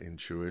things about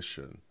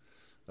intuition,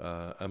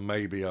 and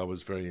maybe I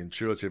was very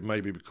intuitive.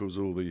 Maybe because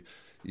all the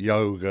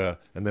yoga,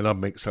 and then I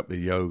mix up the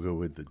yoga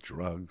with the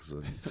drugs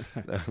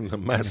and the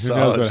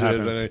massages,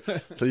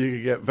 so you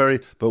could get very.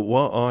 But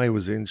what I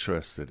was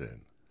interested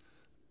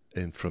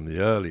in from the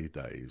early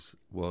days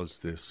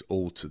was this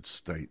altered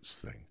states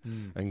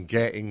thing, and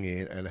getting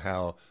in, and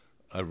how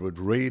I would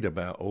read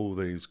about all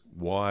these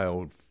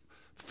wild,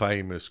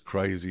 famous,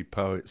 crazy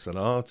poets and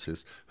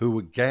artists who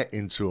would get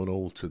into an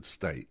altered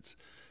state.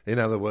 In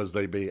other words,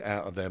 they'd be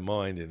out of their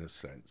mind in a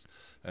sense,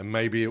 and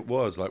maybe it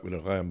was like with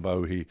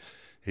Rimbaud.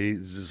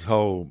 His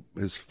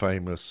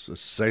famous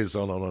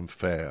Saison en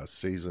Enfer,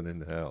 Season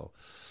in Hell.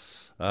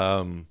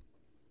 And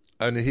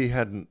he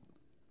hadn't,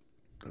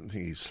 I don't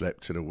think he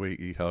slept in a week,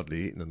 he'd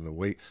hardly eaten in a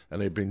week,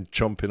 and he'd been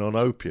chomping on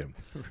opium.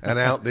 And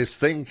out this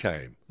thing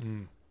came.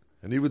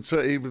 And he was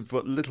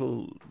what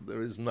little there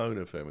is known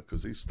of him,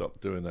 because he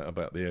stopped doing that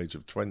about the age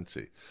of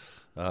 20.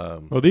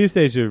 Well, these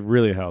days you're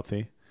really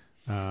healthy.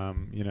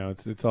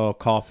 It's all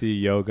coffee,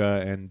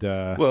 yoga, and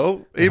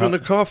even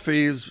the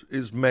coffee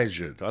is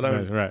measured. I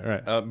don't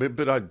right.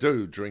 But I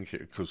do drink it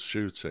because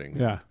shooting.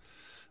 Yeah,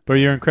 but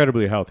you're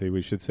incredibly healthy.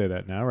 We should say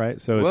that now,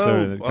 right?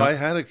 I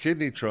had a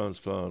kidney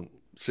transplant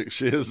 6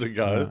 years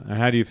ago. And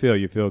how do you feel?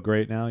 You feel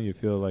great now? You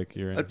feel like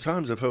you're at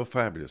times I feel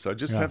fabulous. I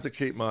just have to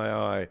keep my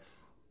eye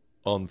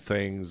on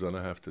things, and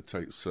I have to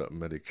take certain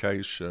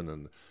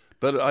medication.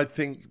 But I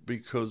think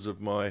because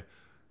of my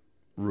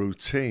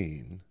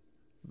routine,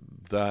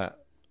 that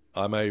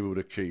I'm able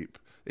to keep,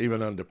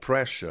 even under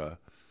pressure,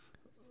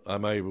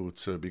 I'm able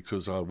to,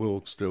 because I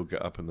will still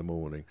get up in the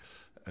morning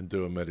and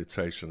do a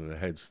meditation and a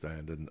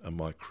headstand and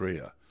my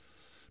Kriya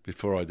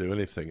before I do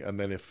anything. And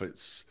then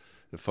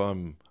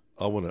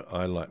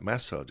I like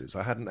massages.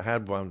 I hadn't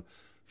had one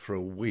for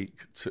a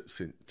week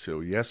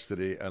till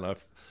yesterday, and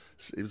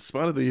in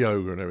spite of the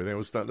yoga and everything, I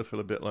was starting to feel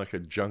a bit like a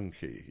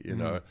junkie,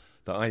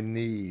 that I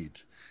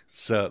need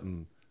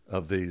certain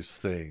of these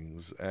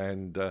things,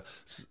 and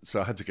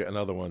so I had to get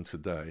another one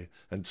today.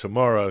 And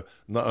tomorrow,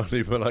 not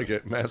only will I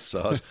get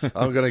massage,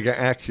 I'm going to get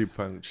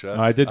acupuncture.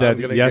 I did that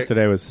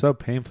yesterday. It was so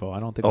painful. I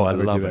don't think I'll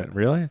ever do that.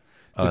 Really?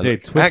 Did they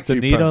twist the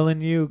needle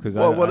in you?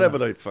 Whatever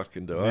they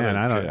fucking do. Man,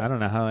 I don't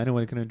know how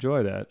anyone can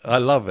enjoy that. I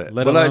love it.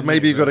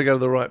 Maybe you've got to go to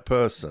the right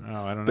person.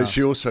 Oh, I don't know. But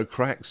she also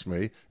cracks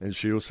me, and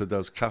she also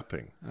does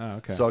cupping. Oh,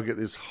 okay. So I get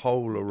this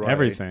whole array.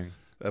 Everything.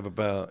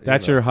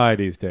 That's your high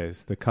these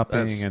days, the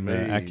cupping and the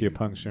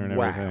acupuncture and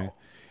everything.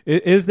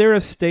 Is there a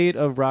state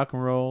of rock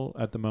and roll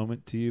at the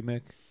moment to you,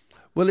 Mick?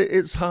 Well,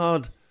 it's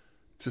hard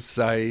to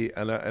say,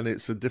 and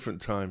it's a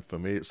different time for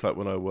me. It's like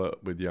when I work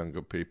with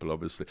younger people,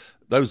 obviously.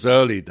 Those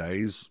early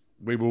days,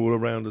 we were all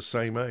around the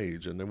same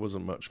age, and there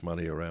wasn't much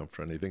money around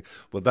for anything.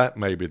 Well, that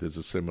maybe there's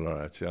a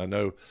similarity. I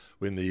know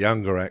when the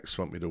younger acts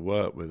want me to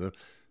work with them,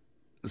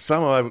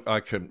 some I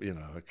can,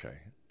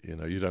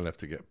 you don't have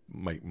to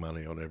make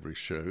money on every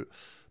shoot.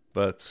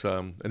 But,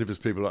 and if it's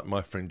people like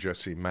my friend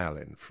Jesse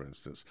Malin, for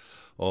instance,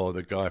 or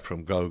the guy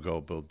from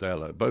Gogol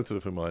Bordello, both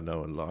of whom I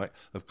know and like,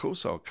 of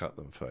course I'll cut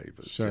them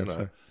favors,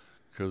 Sure.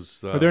 Because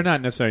but they're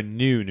not necessarily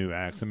new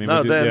acts. I mean,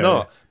 no, they're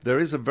not. There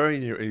is a very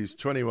new, he's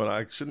 21,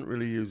 I shouldn't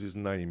really use his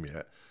name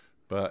yet,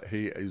 but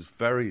he is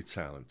very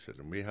talented,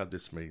 and we had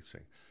this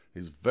meeting.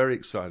 He's very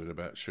excited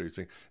about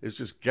shooting. It's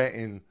just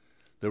getting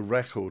the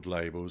record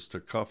labels to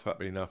cough up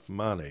enough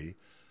money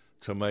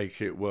to make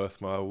it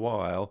worth my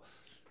while,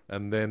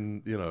 and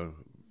then,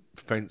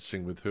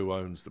 fencing with who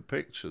owns the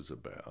pictures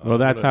about. Well,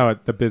 that's how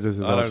the business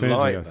is all changing.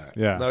 I don't like that.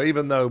 Yeah. No,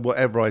 even though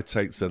whatever I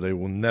take, so they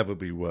will never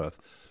be worth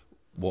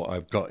what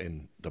I've got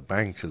in the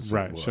bank, as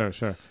right, it were.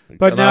 Sure.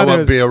 But now I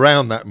won't be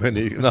around that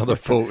many, another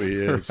 40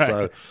 years. Right.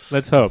 So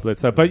let's hope. But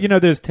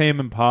there's Tame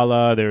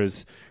Impala,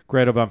 there's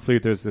Greta Van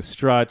Fleet, there's the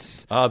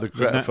Struts. The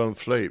Greta Van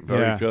Fleet,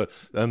 very good.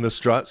 And the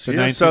Struts, so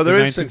there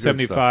is some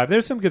good stuff.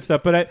 There's some good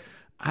stuff, but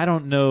I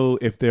don't know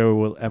if there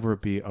will ever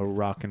be a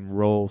rock and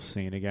roll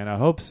scene again. I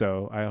hope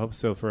so.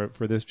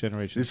 For this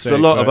generation. There's a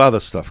lot of other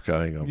stuff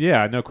going on.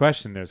 Yeah, no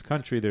question. There's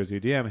country, there's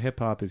EDM, hip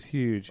hop is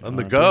huge. And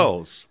the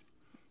girls.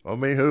 I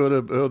mean, who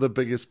are the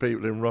biggest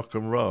people in rock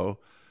and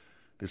roll?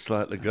 it's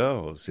like the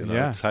girls, you know,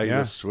 Yeah, Taylor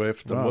yeah.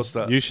 Swift and Well, what's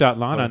that? You shot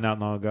Lana not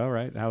long ago,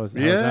 right? How was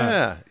that?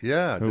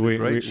 Yeah. I did a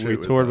great shoot we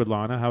with toured her. with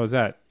Lana. How was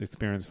that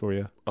experience for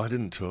you? I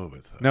didn't tour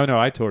with her. No,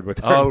 I toured with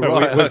her. Oh,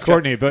 right. with okay.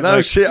 Courtney. But no,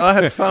 like, shit, I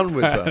had fun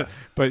with her.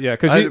 But yeah,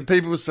 because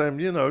People were saying,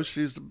 you know,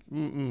 she's...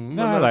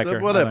 no, I like her.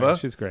 Whatever. I like her.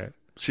 She's great.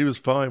 She was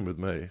fine with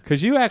me.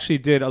 Because you actually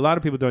did, a lot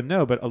of people don't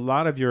know, but a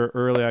lot of your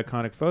early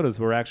iconic photos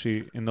were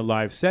actually in the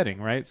live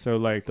setting, right? So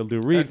like the Lou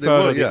Reed They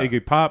photo, were, yeah. the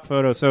Iggy Pop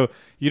photo. So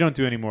you don't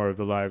do any more of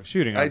the live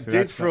shooting. I obviously. did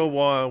That's for a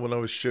while when I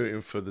was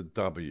shooting for the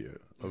W.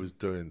 I was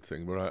doing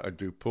thing where I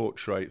do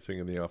portrait thing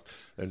in the off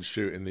and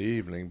shoot in the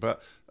evening.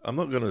 But I'm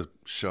not going to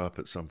show up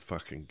at some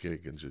fucking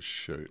gig and just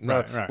shoot.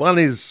 No, Right. one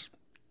is...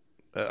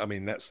 I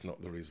mean, that's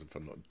not the reason for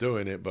not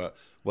doing it, but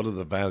what are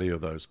the value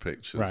of those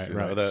pictures? Right, you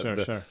know, right.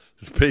 the Sure.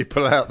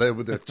 people out there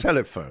with their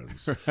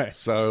telephones. Right.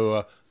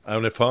 So,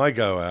 and if I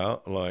go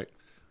out, like,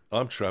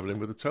 I'm traveling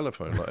with a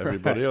telephone like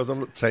everybody else. I'm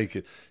not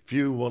taking... If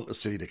you want to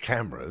see the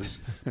cameras,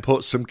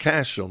 put some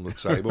cash on the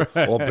table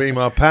or be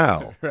my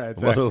pal. Right,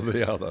 one or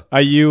the other.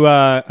 Are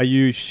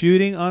you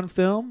shooting on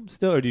film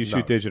still, or do you shoot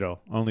No.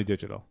 digital? Only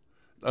digital.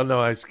 I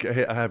know I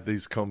have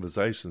these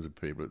conversations with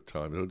people at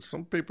times.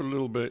 Some people a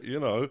little bit, you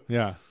know...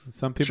 Yeah.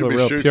 Some Should people are be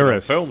real shooting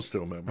purists. on film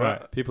still, man.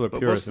 Right. People are but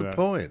purists what's the about it.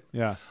 point?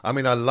 Yeah. I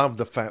mean, I love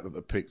the fact that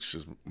the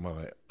pictures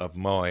of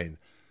mine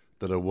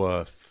that are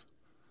worth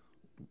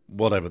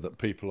whatever that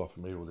people offer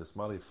me all this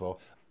money for,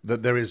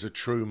 that there is a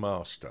true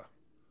master.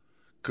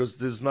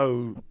 Because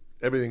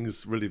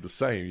everything's really the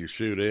same. You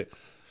shoot it.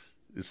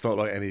 It's not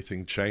like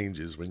anything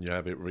changes when you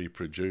have it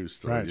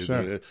reproduced. Or Right, you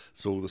sure. do it.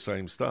 It's all the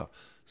same stuff.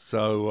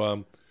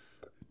 So,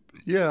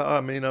 yeah,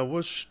 I mean, I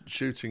was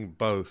shooting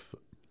both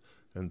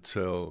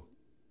until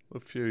a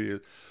few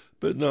years.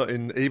 But not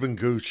in even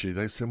Gucci.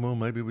 They said, well,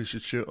 maybe we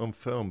should shoot on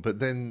film. But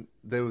then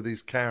there were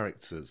these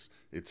characters,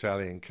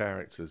 Italian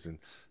characters in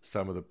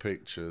some of the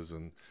pictures.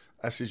 And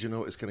I said, you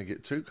know, it's going to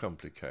get too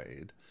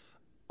complicated.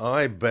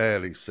 I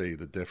barely see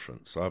the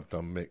difference. I've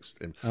done mixed.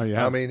 Oh,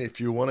 yeah. I mean,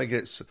 if you want to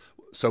get...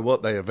 So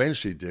what they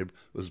eventually did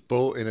was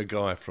brought in a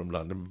guy from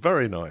London,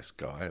 very nice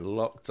guy,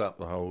 locked up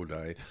the whole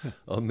day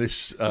on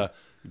this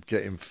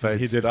getting fed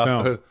He did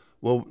stuff. film.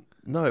 Well,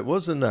 no, it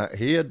wasn't that.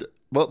 He had...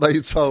 What they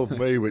told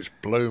me, which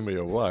blew me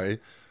away,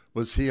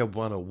 was he had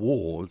won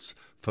awards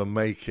for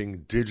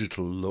making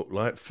digital look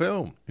like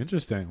film.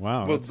 Interesting.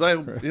 Wow. Well,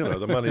 that's- you know,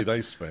 the money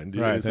they spend.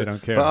 you Right, use they it.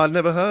 don't care. But I'd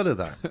never heard of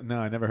that. No,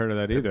 I never heard of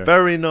that either.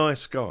 Very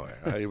nice guy.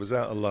 He was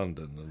out of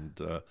London,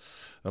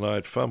 and I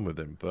had fun with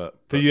him. But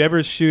Did you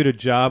ever shoot a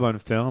job on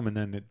film and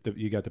then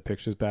you got the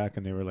pictures back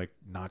and they were like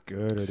not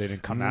good or they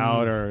didn't come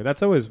out, or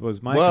that's always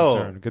was my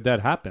concern. Could that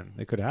happen?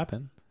 It could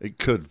happen. It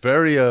could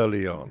very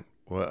early on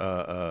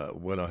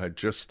when I had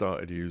just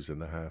started using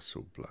the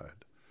Hasselblad.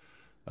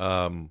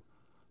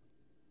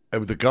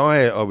 The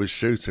guy I was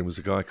shooting was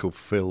a guy called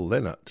Phil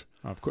Lynott.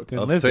 Of course, Thin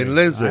Of Lizzy. Thin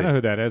Lizzy. I know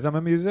who that is. I'm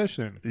a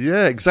musician.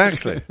 Yeah,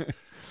 exactly.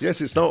 Yes,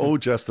 it's not all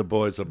just the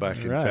boys are back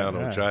in Right, town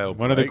or right. jail.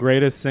 One of the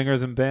greatest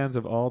singers and bands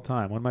of all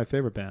time. One of my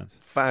favorite bands.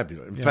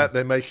 Fabulous. In fact,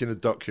 they're making a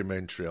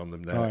documentary on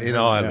them now, Oh, in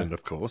yeah, Ireland, yeah.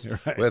 of course, You're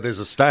right. where there's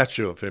a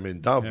statue of him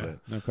in Dublin.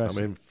 Yeah, no question.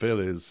 I mean,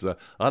 Phil is...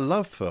 I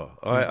love Phil.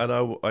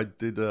 I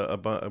did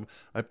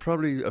I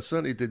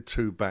certainly did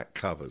 2 back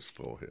covers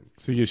for him.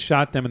 So you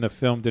shot them and the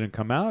film didn't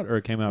come out, or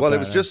it came out? Well, it bad?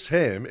 was just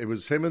him. It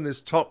was him and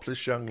this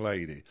topless young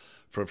lady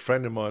for a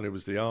friend of mine who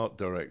was the art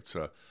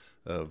director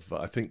of,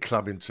 I think,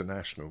 Club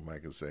International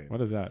magazine. What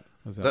is that?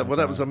 Was That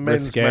was a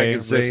men's risque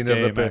magazine of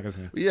the risque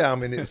magazine. Yeah, I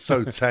mean, it's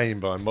so tame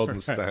by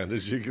modern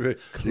standards. You could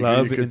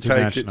Club take it to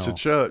International.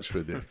 church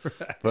with you.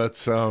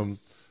 But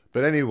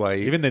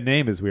anyway, Even the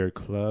name is weird.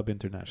 Club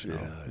International.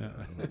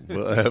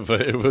 whatever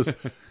it was.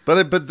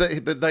 But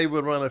they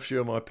would run a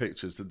few of my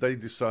pictures. That they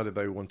decided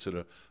they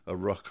wanted a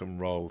rock and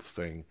roll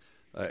thing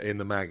in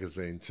the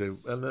magazine too.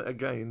 And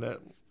again,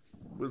 that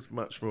was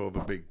much more of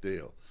a big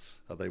deal.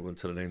 They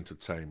wanted an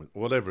entertainment,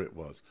 whatever it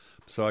was.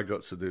 So I got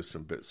to do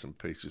some bits and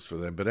pieces for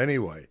them. But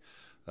anyway,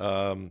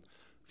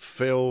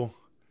 Phil,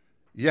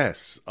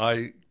 yes,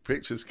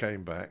 pictures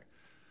came back,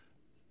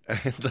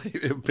 and they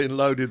had been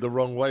loaded the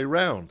wrong way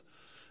round.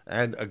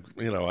 And, I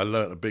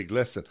learnt a big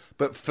lesson.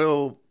 But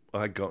Phil,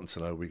 I'd gotten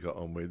to know, we got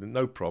on with, and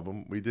no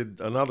problem. We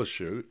did another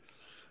shoot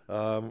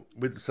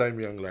with the same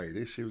young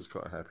lady. She was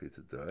quite happy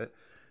to do it.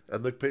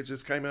 And the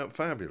pictures came out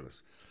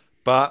fabulous.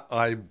 But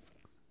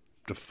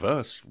the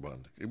first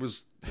one,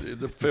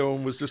 the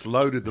film was just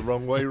loaded the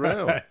wrong way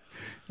round.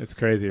 It's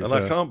crazy. And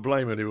I can't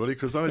blame anybody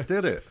because I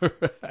did it.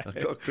 I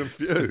got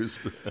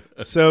confused.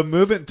 So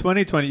moving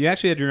 2020, you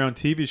actually had your own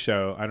TV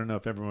show. I don't know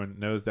if everyone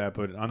knows that,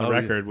 but on the Oh,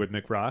 record with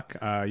Mick Rock,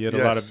 you had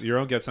a lot of your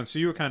own guests on. So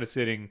you were kind of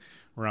sitting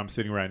where I'm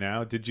sitting right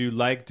now. Did you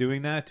like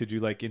doing that? Did you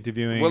like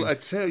interviewing Well, I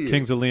tell you,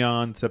 Kings of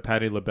Leon to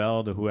Patti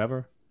LaBelle to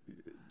whoever?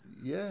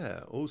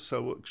 yeah.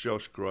 Also,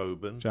 Josh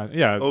Groban.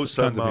 Yeah.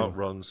 Also, tons of Mark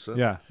people. Ronson.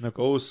 Yeah. No,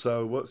 cool.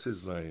 Also, what's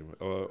his name?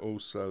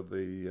 Also,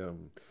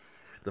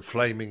 the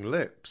Flaming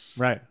Lips.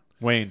 Right.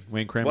 Wayne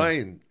Kramer.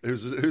 Wayne,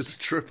 who's a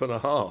trip and a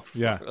half.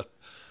 Yeah.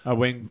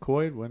 Wayne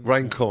Coyne?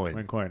 Wayne Coyne.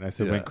 Wayne Coyne. I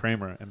said Yeah. Wayne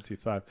Kramer,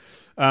 MC5.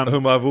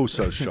 Whom I've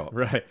also shot.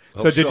 Right.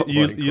 I've So shot did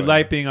you Wayne you Coyne.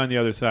 like being on the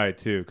other side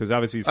too? Because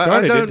obviously you I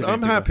started. don't. interviewing I'm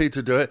people. happy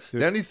to do it.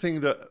 The only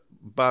thing that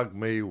bugged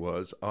me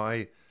was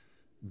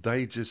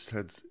they just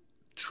had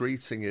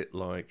treating it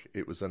like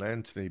it was an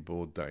Anthony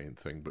Bourdain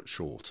thing, but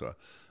shorter.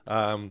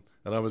 And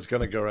I was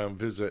going to go around and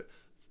visit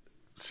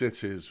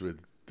cities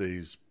with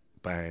these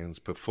bands,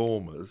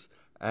 performers,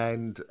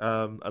 and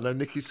I know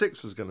Nicky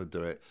Sixx was going to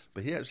do it,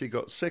 but he actually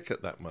got sick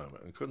at that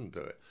moment and couldn't do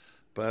it.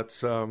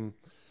 But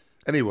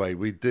anyway,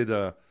 we did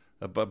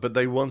but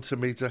they wanted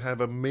me to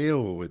have a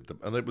meal with them,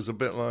 and it was a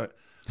bit like,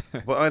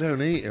 well, I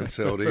don't eat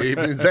until the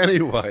evenings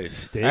anyway.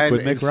 Steak and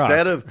with Mick Rock.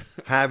 instead of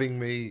having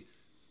me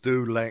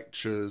do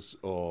lectures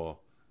or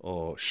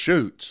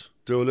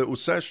do a little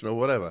session or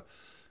whatever,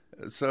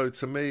 so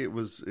to me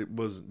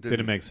it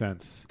Didn't make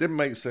sense. Didn't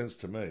make sense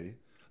to me.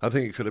 I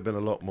think it could have been a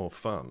lot more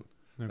fun.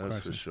 No That's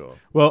question. for sure.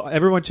 Well,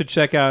 everyone should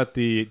check out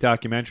the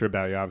documentary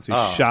about you. Obviously,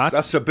 Shot.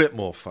 That's a bit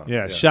more fun.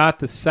 Yeah, Shot,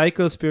 the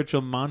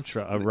psycho-spiritual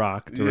mantra of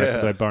rock,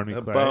 directed by Barney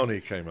Clay. Barney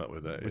came up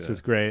with that, which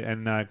is great.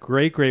 And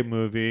great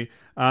movie.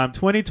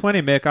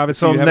 2020, Mick, obviously.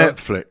 It's on you have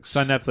Netflix. It's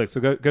on Netflix, so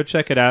go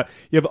check it out.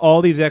 You have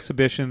all these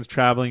exhibitions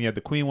traveling. You have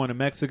the Queen one in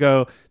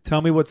Mexico.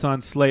 Tell me what's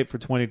on slate for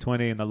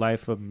 2020 in the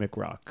life of Mick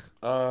Rock.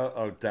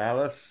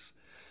 Dallas.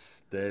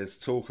 There's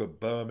talk of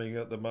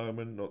Birmingham at the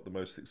moment, not the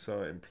most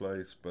exciting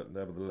place, but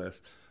nevertheless.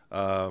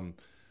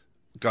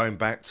 Going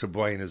back to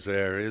Buenos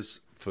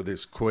Aires for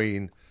this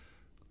Queen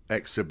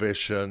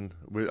exhibition.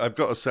 I've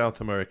got a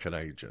South American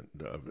agent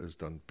that has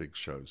done big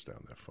shows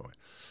down there for me.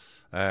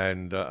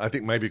 And I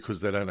think maybe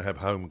because they don't have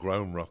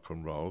homegrown rock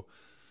and roll,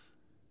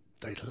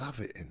 they love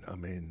it.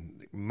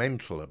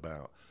 Mental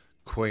about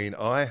Queen.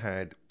 I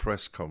had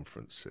press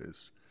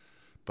conferences,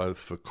 both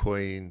for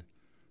Queen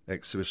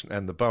exhibition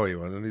and the Bowie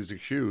one, and these are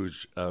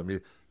huge.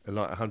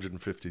 Like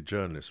 150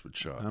 journalists would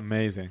show up.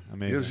 Amazing.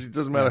 It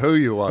doesn't matter who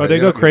you are. Well, they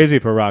go crazy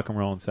for rock and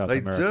roll in South they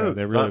America. do.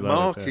 They really like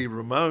love Marky it.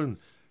 Ramone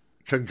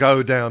can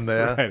go down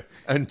there Right.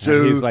 and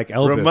do he's like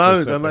Elvis or Ramone,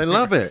 and something. they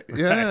love it.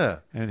 Yeah,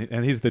 right.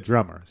 And he's the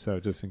drummer. So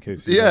just in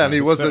case. You yeah. don't And he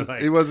know. wasn't. So,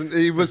 like- He wasn't.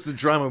 He was the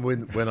drummer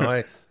when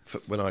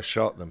I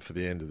shot them for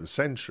the End of the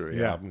Century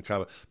Yeah. album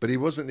cover. But he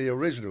wasn't the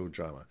original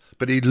drummer.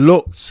 But he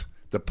looked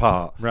the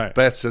part Right.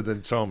 better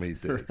than Tommy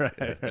did.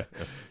 Right.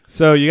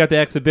 So you got the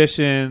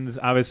exhibitions,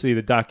 obviously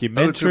the We're talking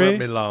documentary.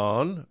 about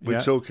Milan. We're Yeah.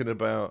 talking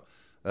about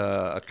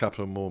a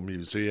couple of more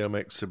museum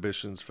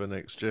exhibitions for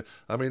next year.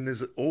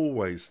 There's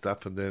always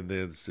stuff, and then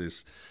there's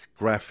this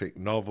graphic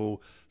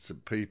novel. Some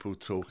people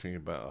talking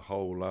about a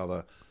whole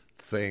other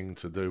thing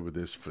to do with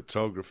this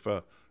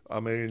photographer.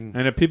 And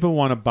if people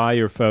want to buy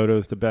your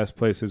photos, the best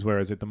place is where?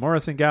 Is it the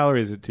Morrison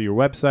Gallery? Is it to your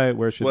website?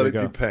 Where should well, they it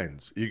go?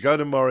 depends. You go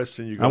to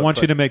Morrison. I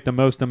want you to make the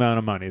most amount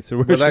of money. So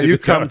where Well, now should you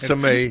they come go? to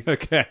me.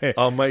 Okay.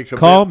 I'll make a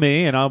Call bit,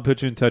 me and I'll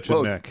put you in touch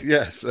with Nick.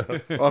 Yes,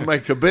 I'll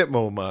make a bit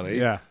more money.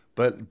 Yeah.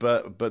 But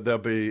they'll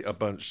be a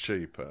bunch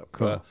cheaper.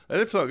 Cool.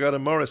 And if not, go to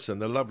Morrison.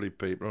 They're lovely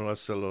people, and I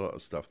sell a lot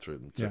of stuff through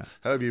them too. Yeah.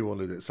 However you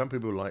want to do it. Some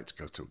people like to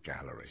go to a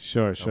gallery.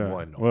 Sure. And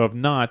why not? Well, if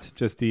not,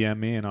 just DM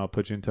me and I'll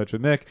put you in touch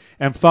with Mick.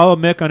 And follow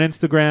Mick on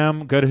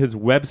Instagram. Go to his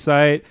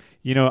website.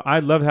 I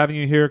love having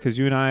you here because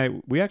you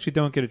and we actually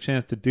don't get a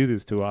chance to do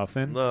this too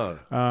often. No.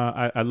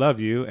 I love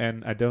you,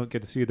 and I don't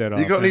get to see that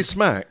often. You got any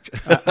smack?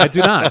 I do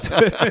not.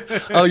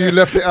 Oh, you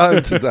left it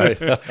home today.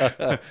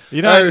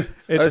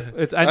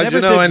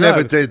 I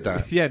never did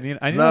that. Yeah,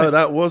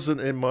 That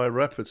wasn't in my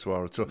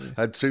repertoire at all.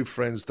 I had two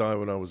friends die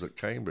when I was at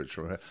Cambridge,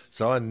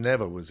 so I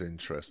never was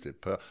interested.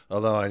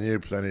 Although I knew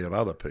plenty of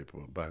other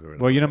people were buggering.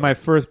 Well, my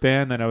first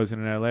band that I was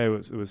in LA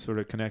was sort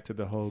of connected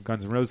to the whole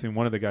Guns N' Roses thing.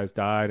 One of the guys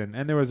died,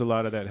 and there was a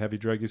lot of that heavy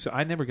drug use. So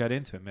I never got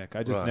into it, Mick.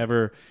 I just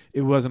never.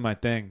 It wasn't my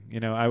thing.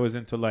 I was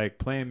into like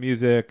playing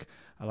music.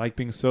 I like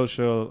being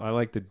social. I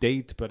like to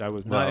date, but I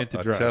was not into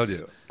drugs. I tell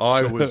you,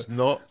 I was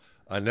not.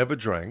 I never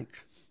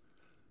drank,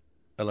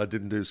 and I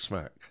didn't do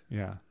smack.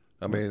 Yeah.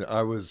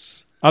 I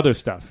was other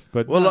stuff,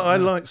 but I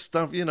like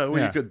stuff.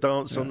 Where you could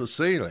dance on the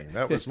ceiling.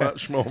 That was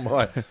much more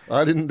my.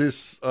 I didn't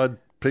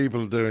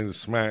people doing the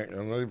smack,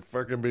 and they'd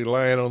fucking be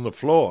laying on the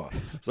floor.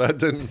 So I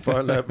didn't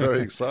find that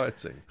very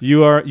exciting.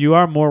 You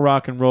are more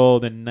rock and roll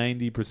than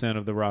 90%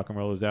 of the rock and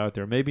rollers out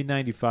there, maybe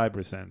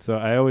 95%. So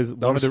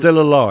I'm still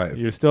alive.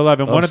 You're still alive,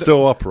 and I'm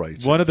still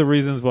operating. One of the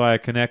reasons why I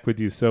connect with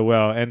you so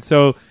well, and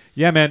so.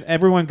 Yeah, man,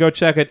 everyone go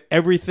check it.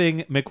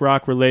 Everything Mick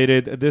Rock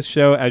related. This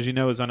show, as you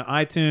know, is on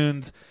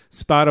iTunes,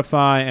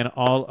 Spotify, and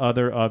all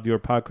other of your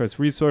podcast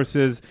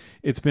resources.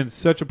 It's been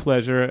such a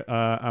pleasure.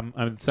 I'm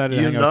excited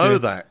to hang out with you.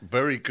 That.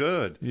 Very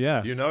good.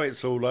 Yeah.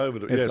 It's all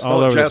over. It's not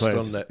all over just the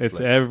place. on Netflix. It's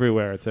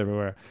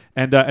everywhere.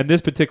 And this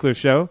particular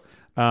show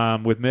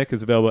with Mick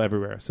is available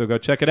everywhere. So go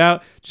check it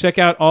out. Check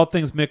out all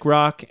things Mick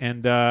Rock.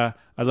 And I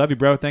love you,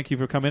 bro. Thank you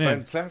for coming in.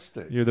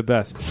 Fantastic. You're the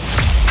best.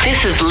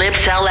 This is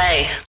Lips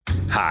LA.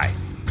 Hi,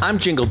 I'm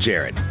Jingle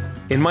Jared.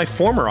 In my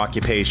former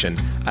occupation,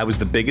 I was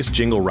the biggest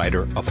jingle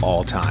writer of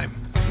all time.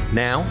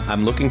 Now,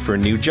 I'm looking for a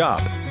new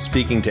job,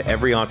 speaking to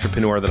every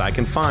entrepreneur that I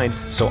can find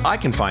so I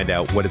can find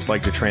out what it's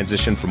like to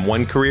transition from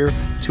one career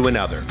to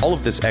another. All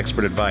of this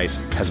expert advice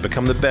has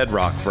become the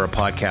bedrock for a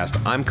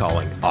podcast I'm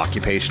calling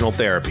Occupational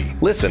Therapy.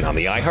 Listen on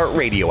the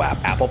iHeartRadio app,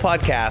 Apple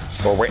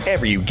Podcasts, or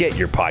wherever you get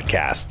your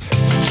podcasts.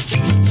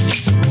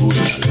 Ooh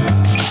la la.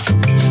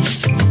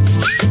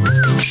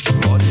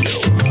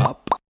 Audio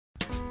up.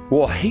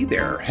 Well, hey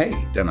there.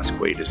 Hey, Dennis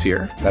Quaid is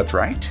here. That's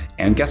right.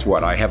 And guess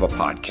what? I have a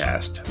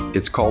podcast.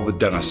 It's called The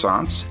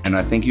Denisance, and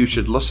I think you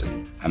should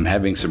listen. I'm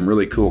having some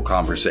really cool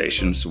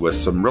conversations with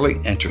some really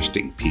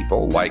interesting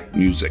people like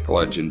music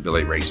legend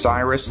Billy Ray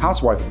Cyrus,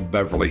 housewife of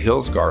Beverly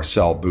Hills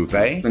Garcelle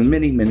Beauvais, and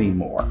many, many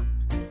more.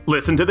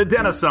 Listen to The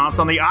Denisance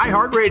on the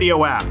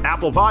iHeartRadio app,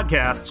 Apple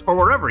Podcasts, or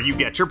wherever you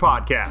get your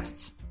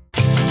podcasts.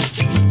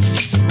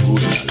 Ooh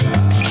la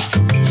la.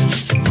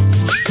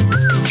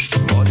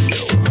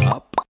 Audio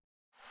up.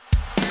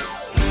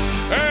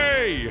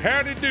 Hey,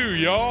 howdy do,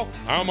 y'all.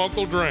 I'm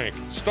Uncle Drank,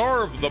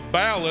 star of The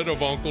Ballad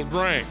of Uncle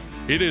Drank.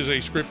 It is a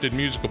scripted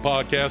musical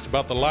podcast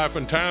about the life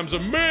and times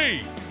of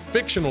me,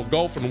 fictional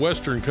golf and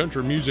western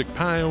country music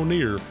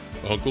pioneer,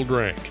 Uncle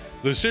Drank.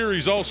 The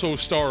series also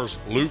stars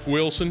Luke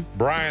Wilson,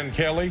 Brian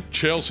Kelly,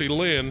 Chelsea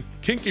Lynn,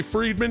 Kinky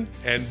Friedman,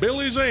 and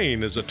Billy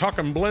Zane as a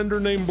talking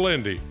blender named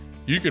Blendy.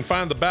 You can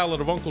find The Ballad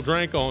of Uncle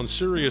Drank on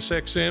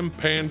SiriusXM,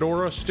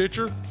 Pandora,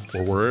 Stitcher,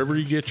 or wherever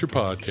you get your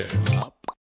podcasts.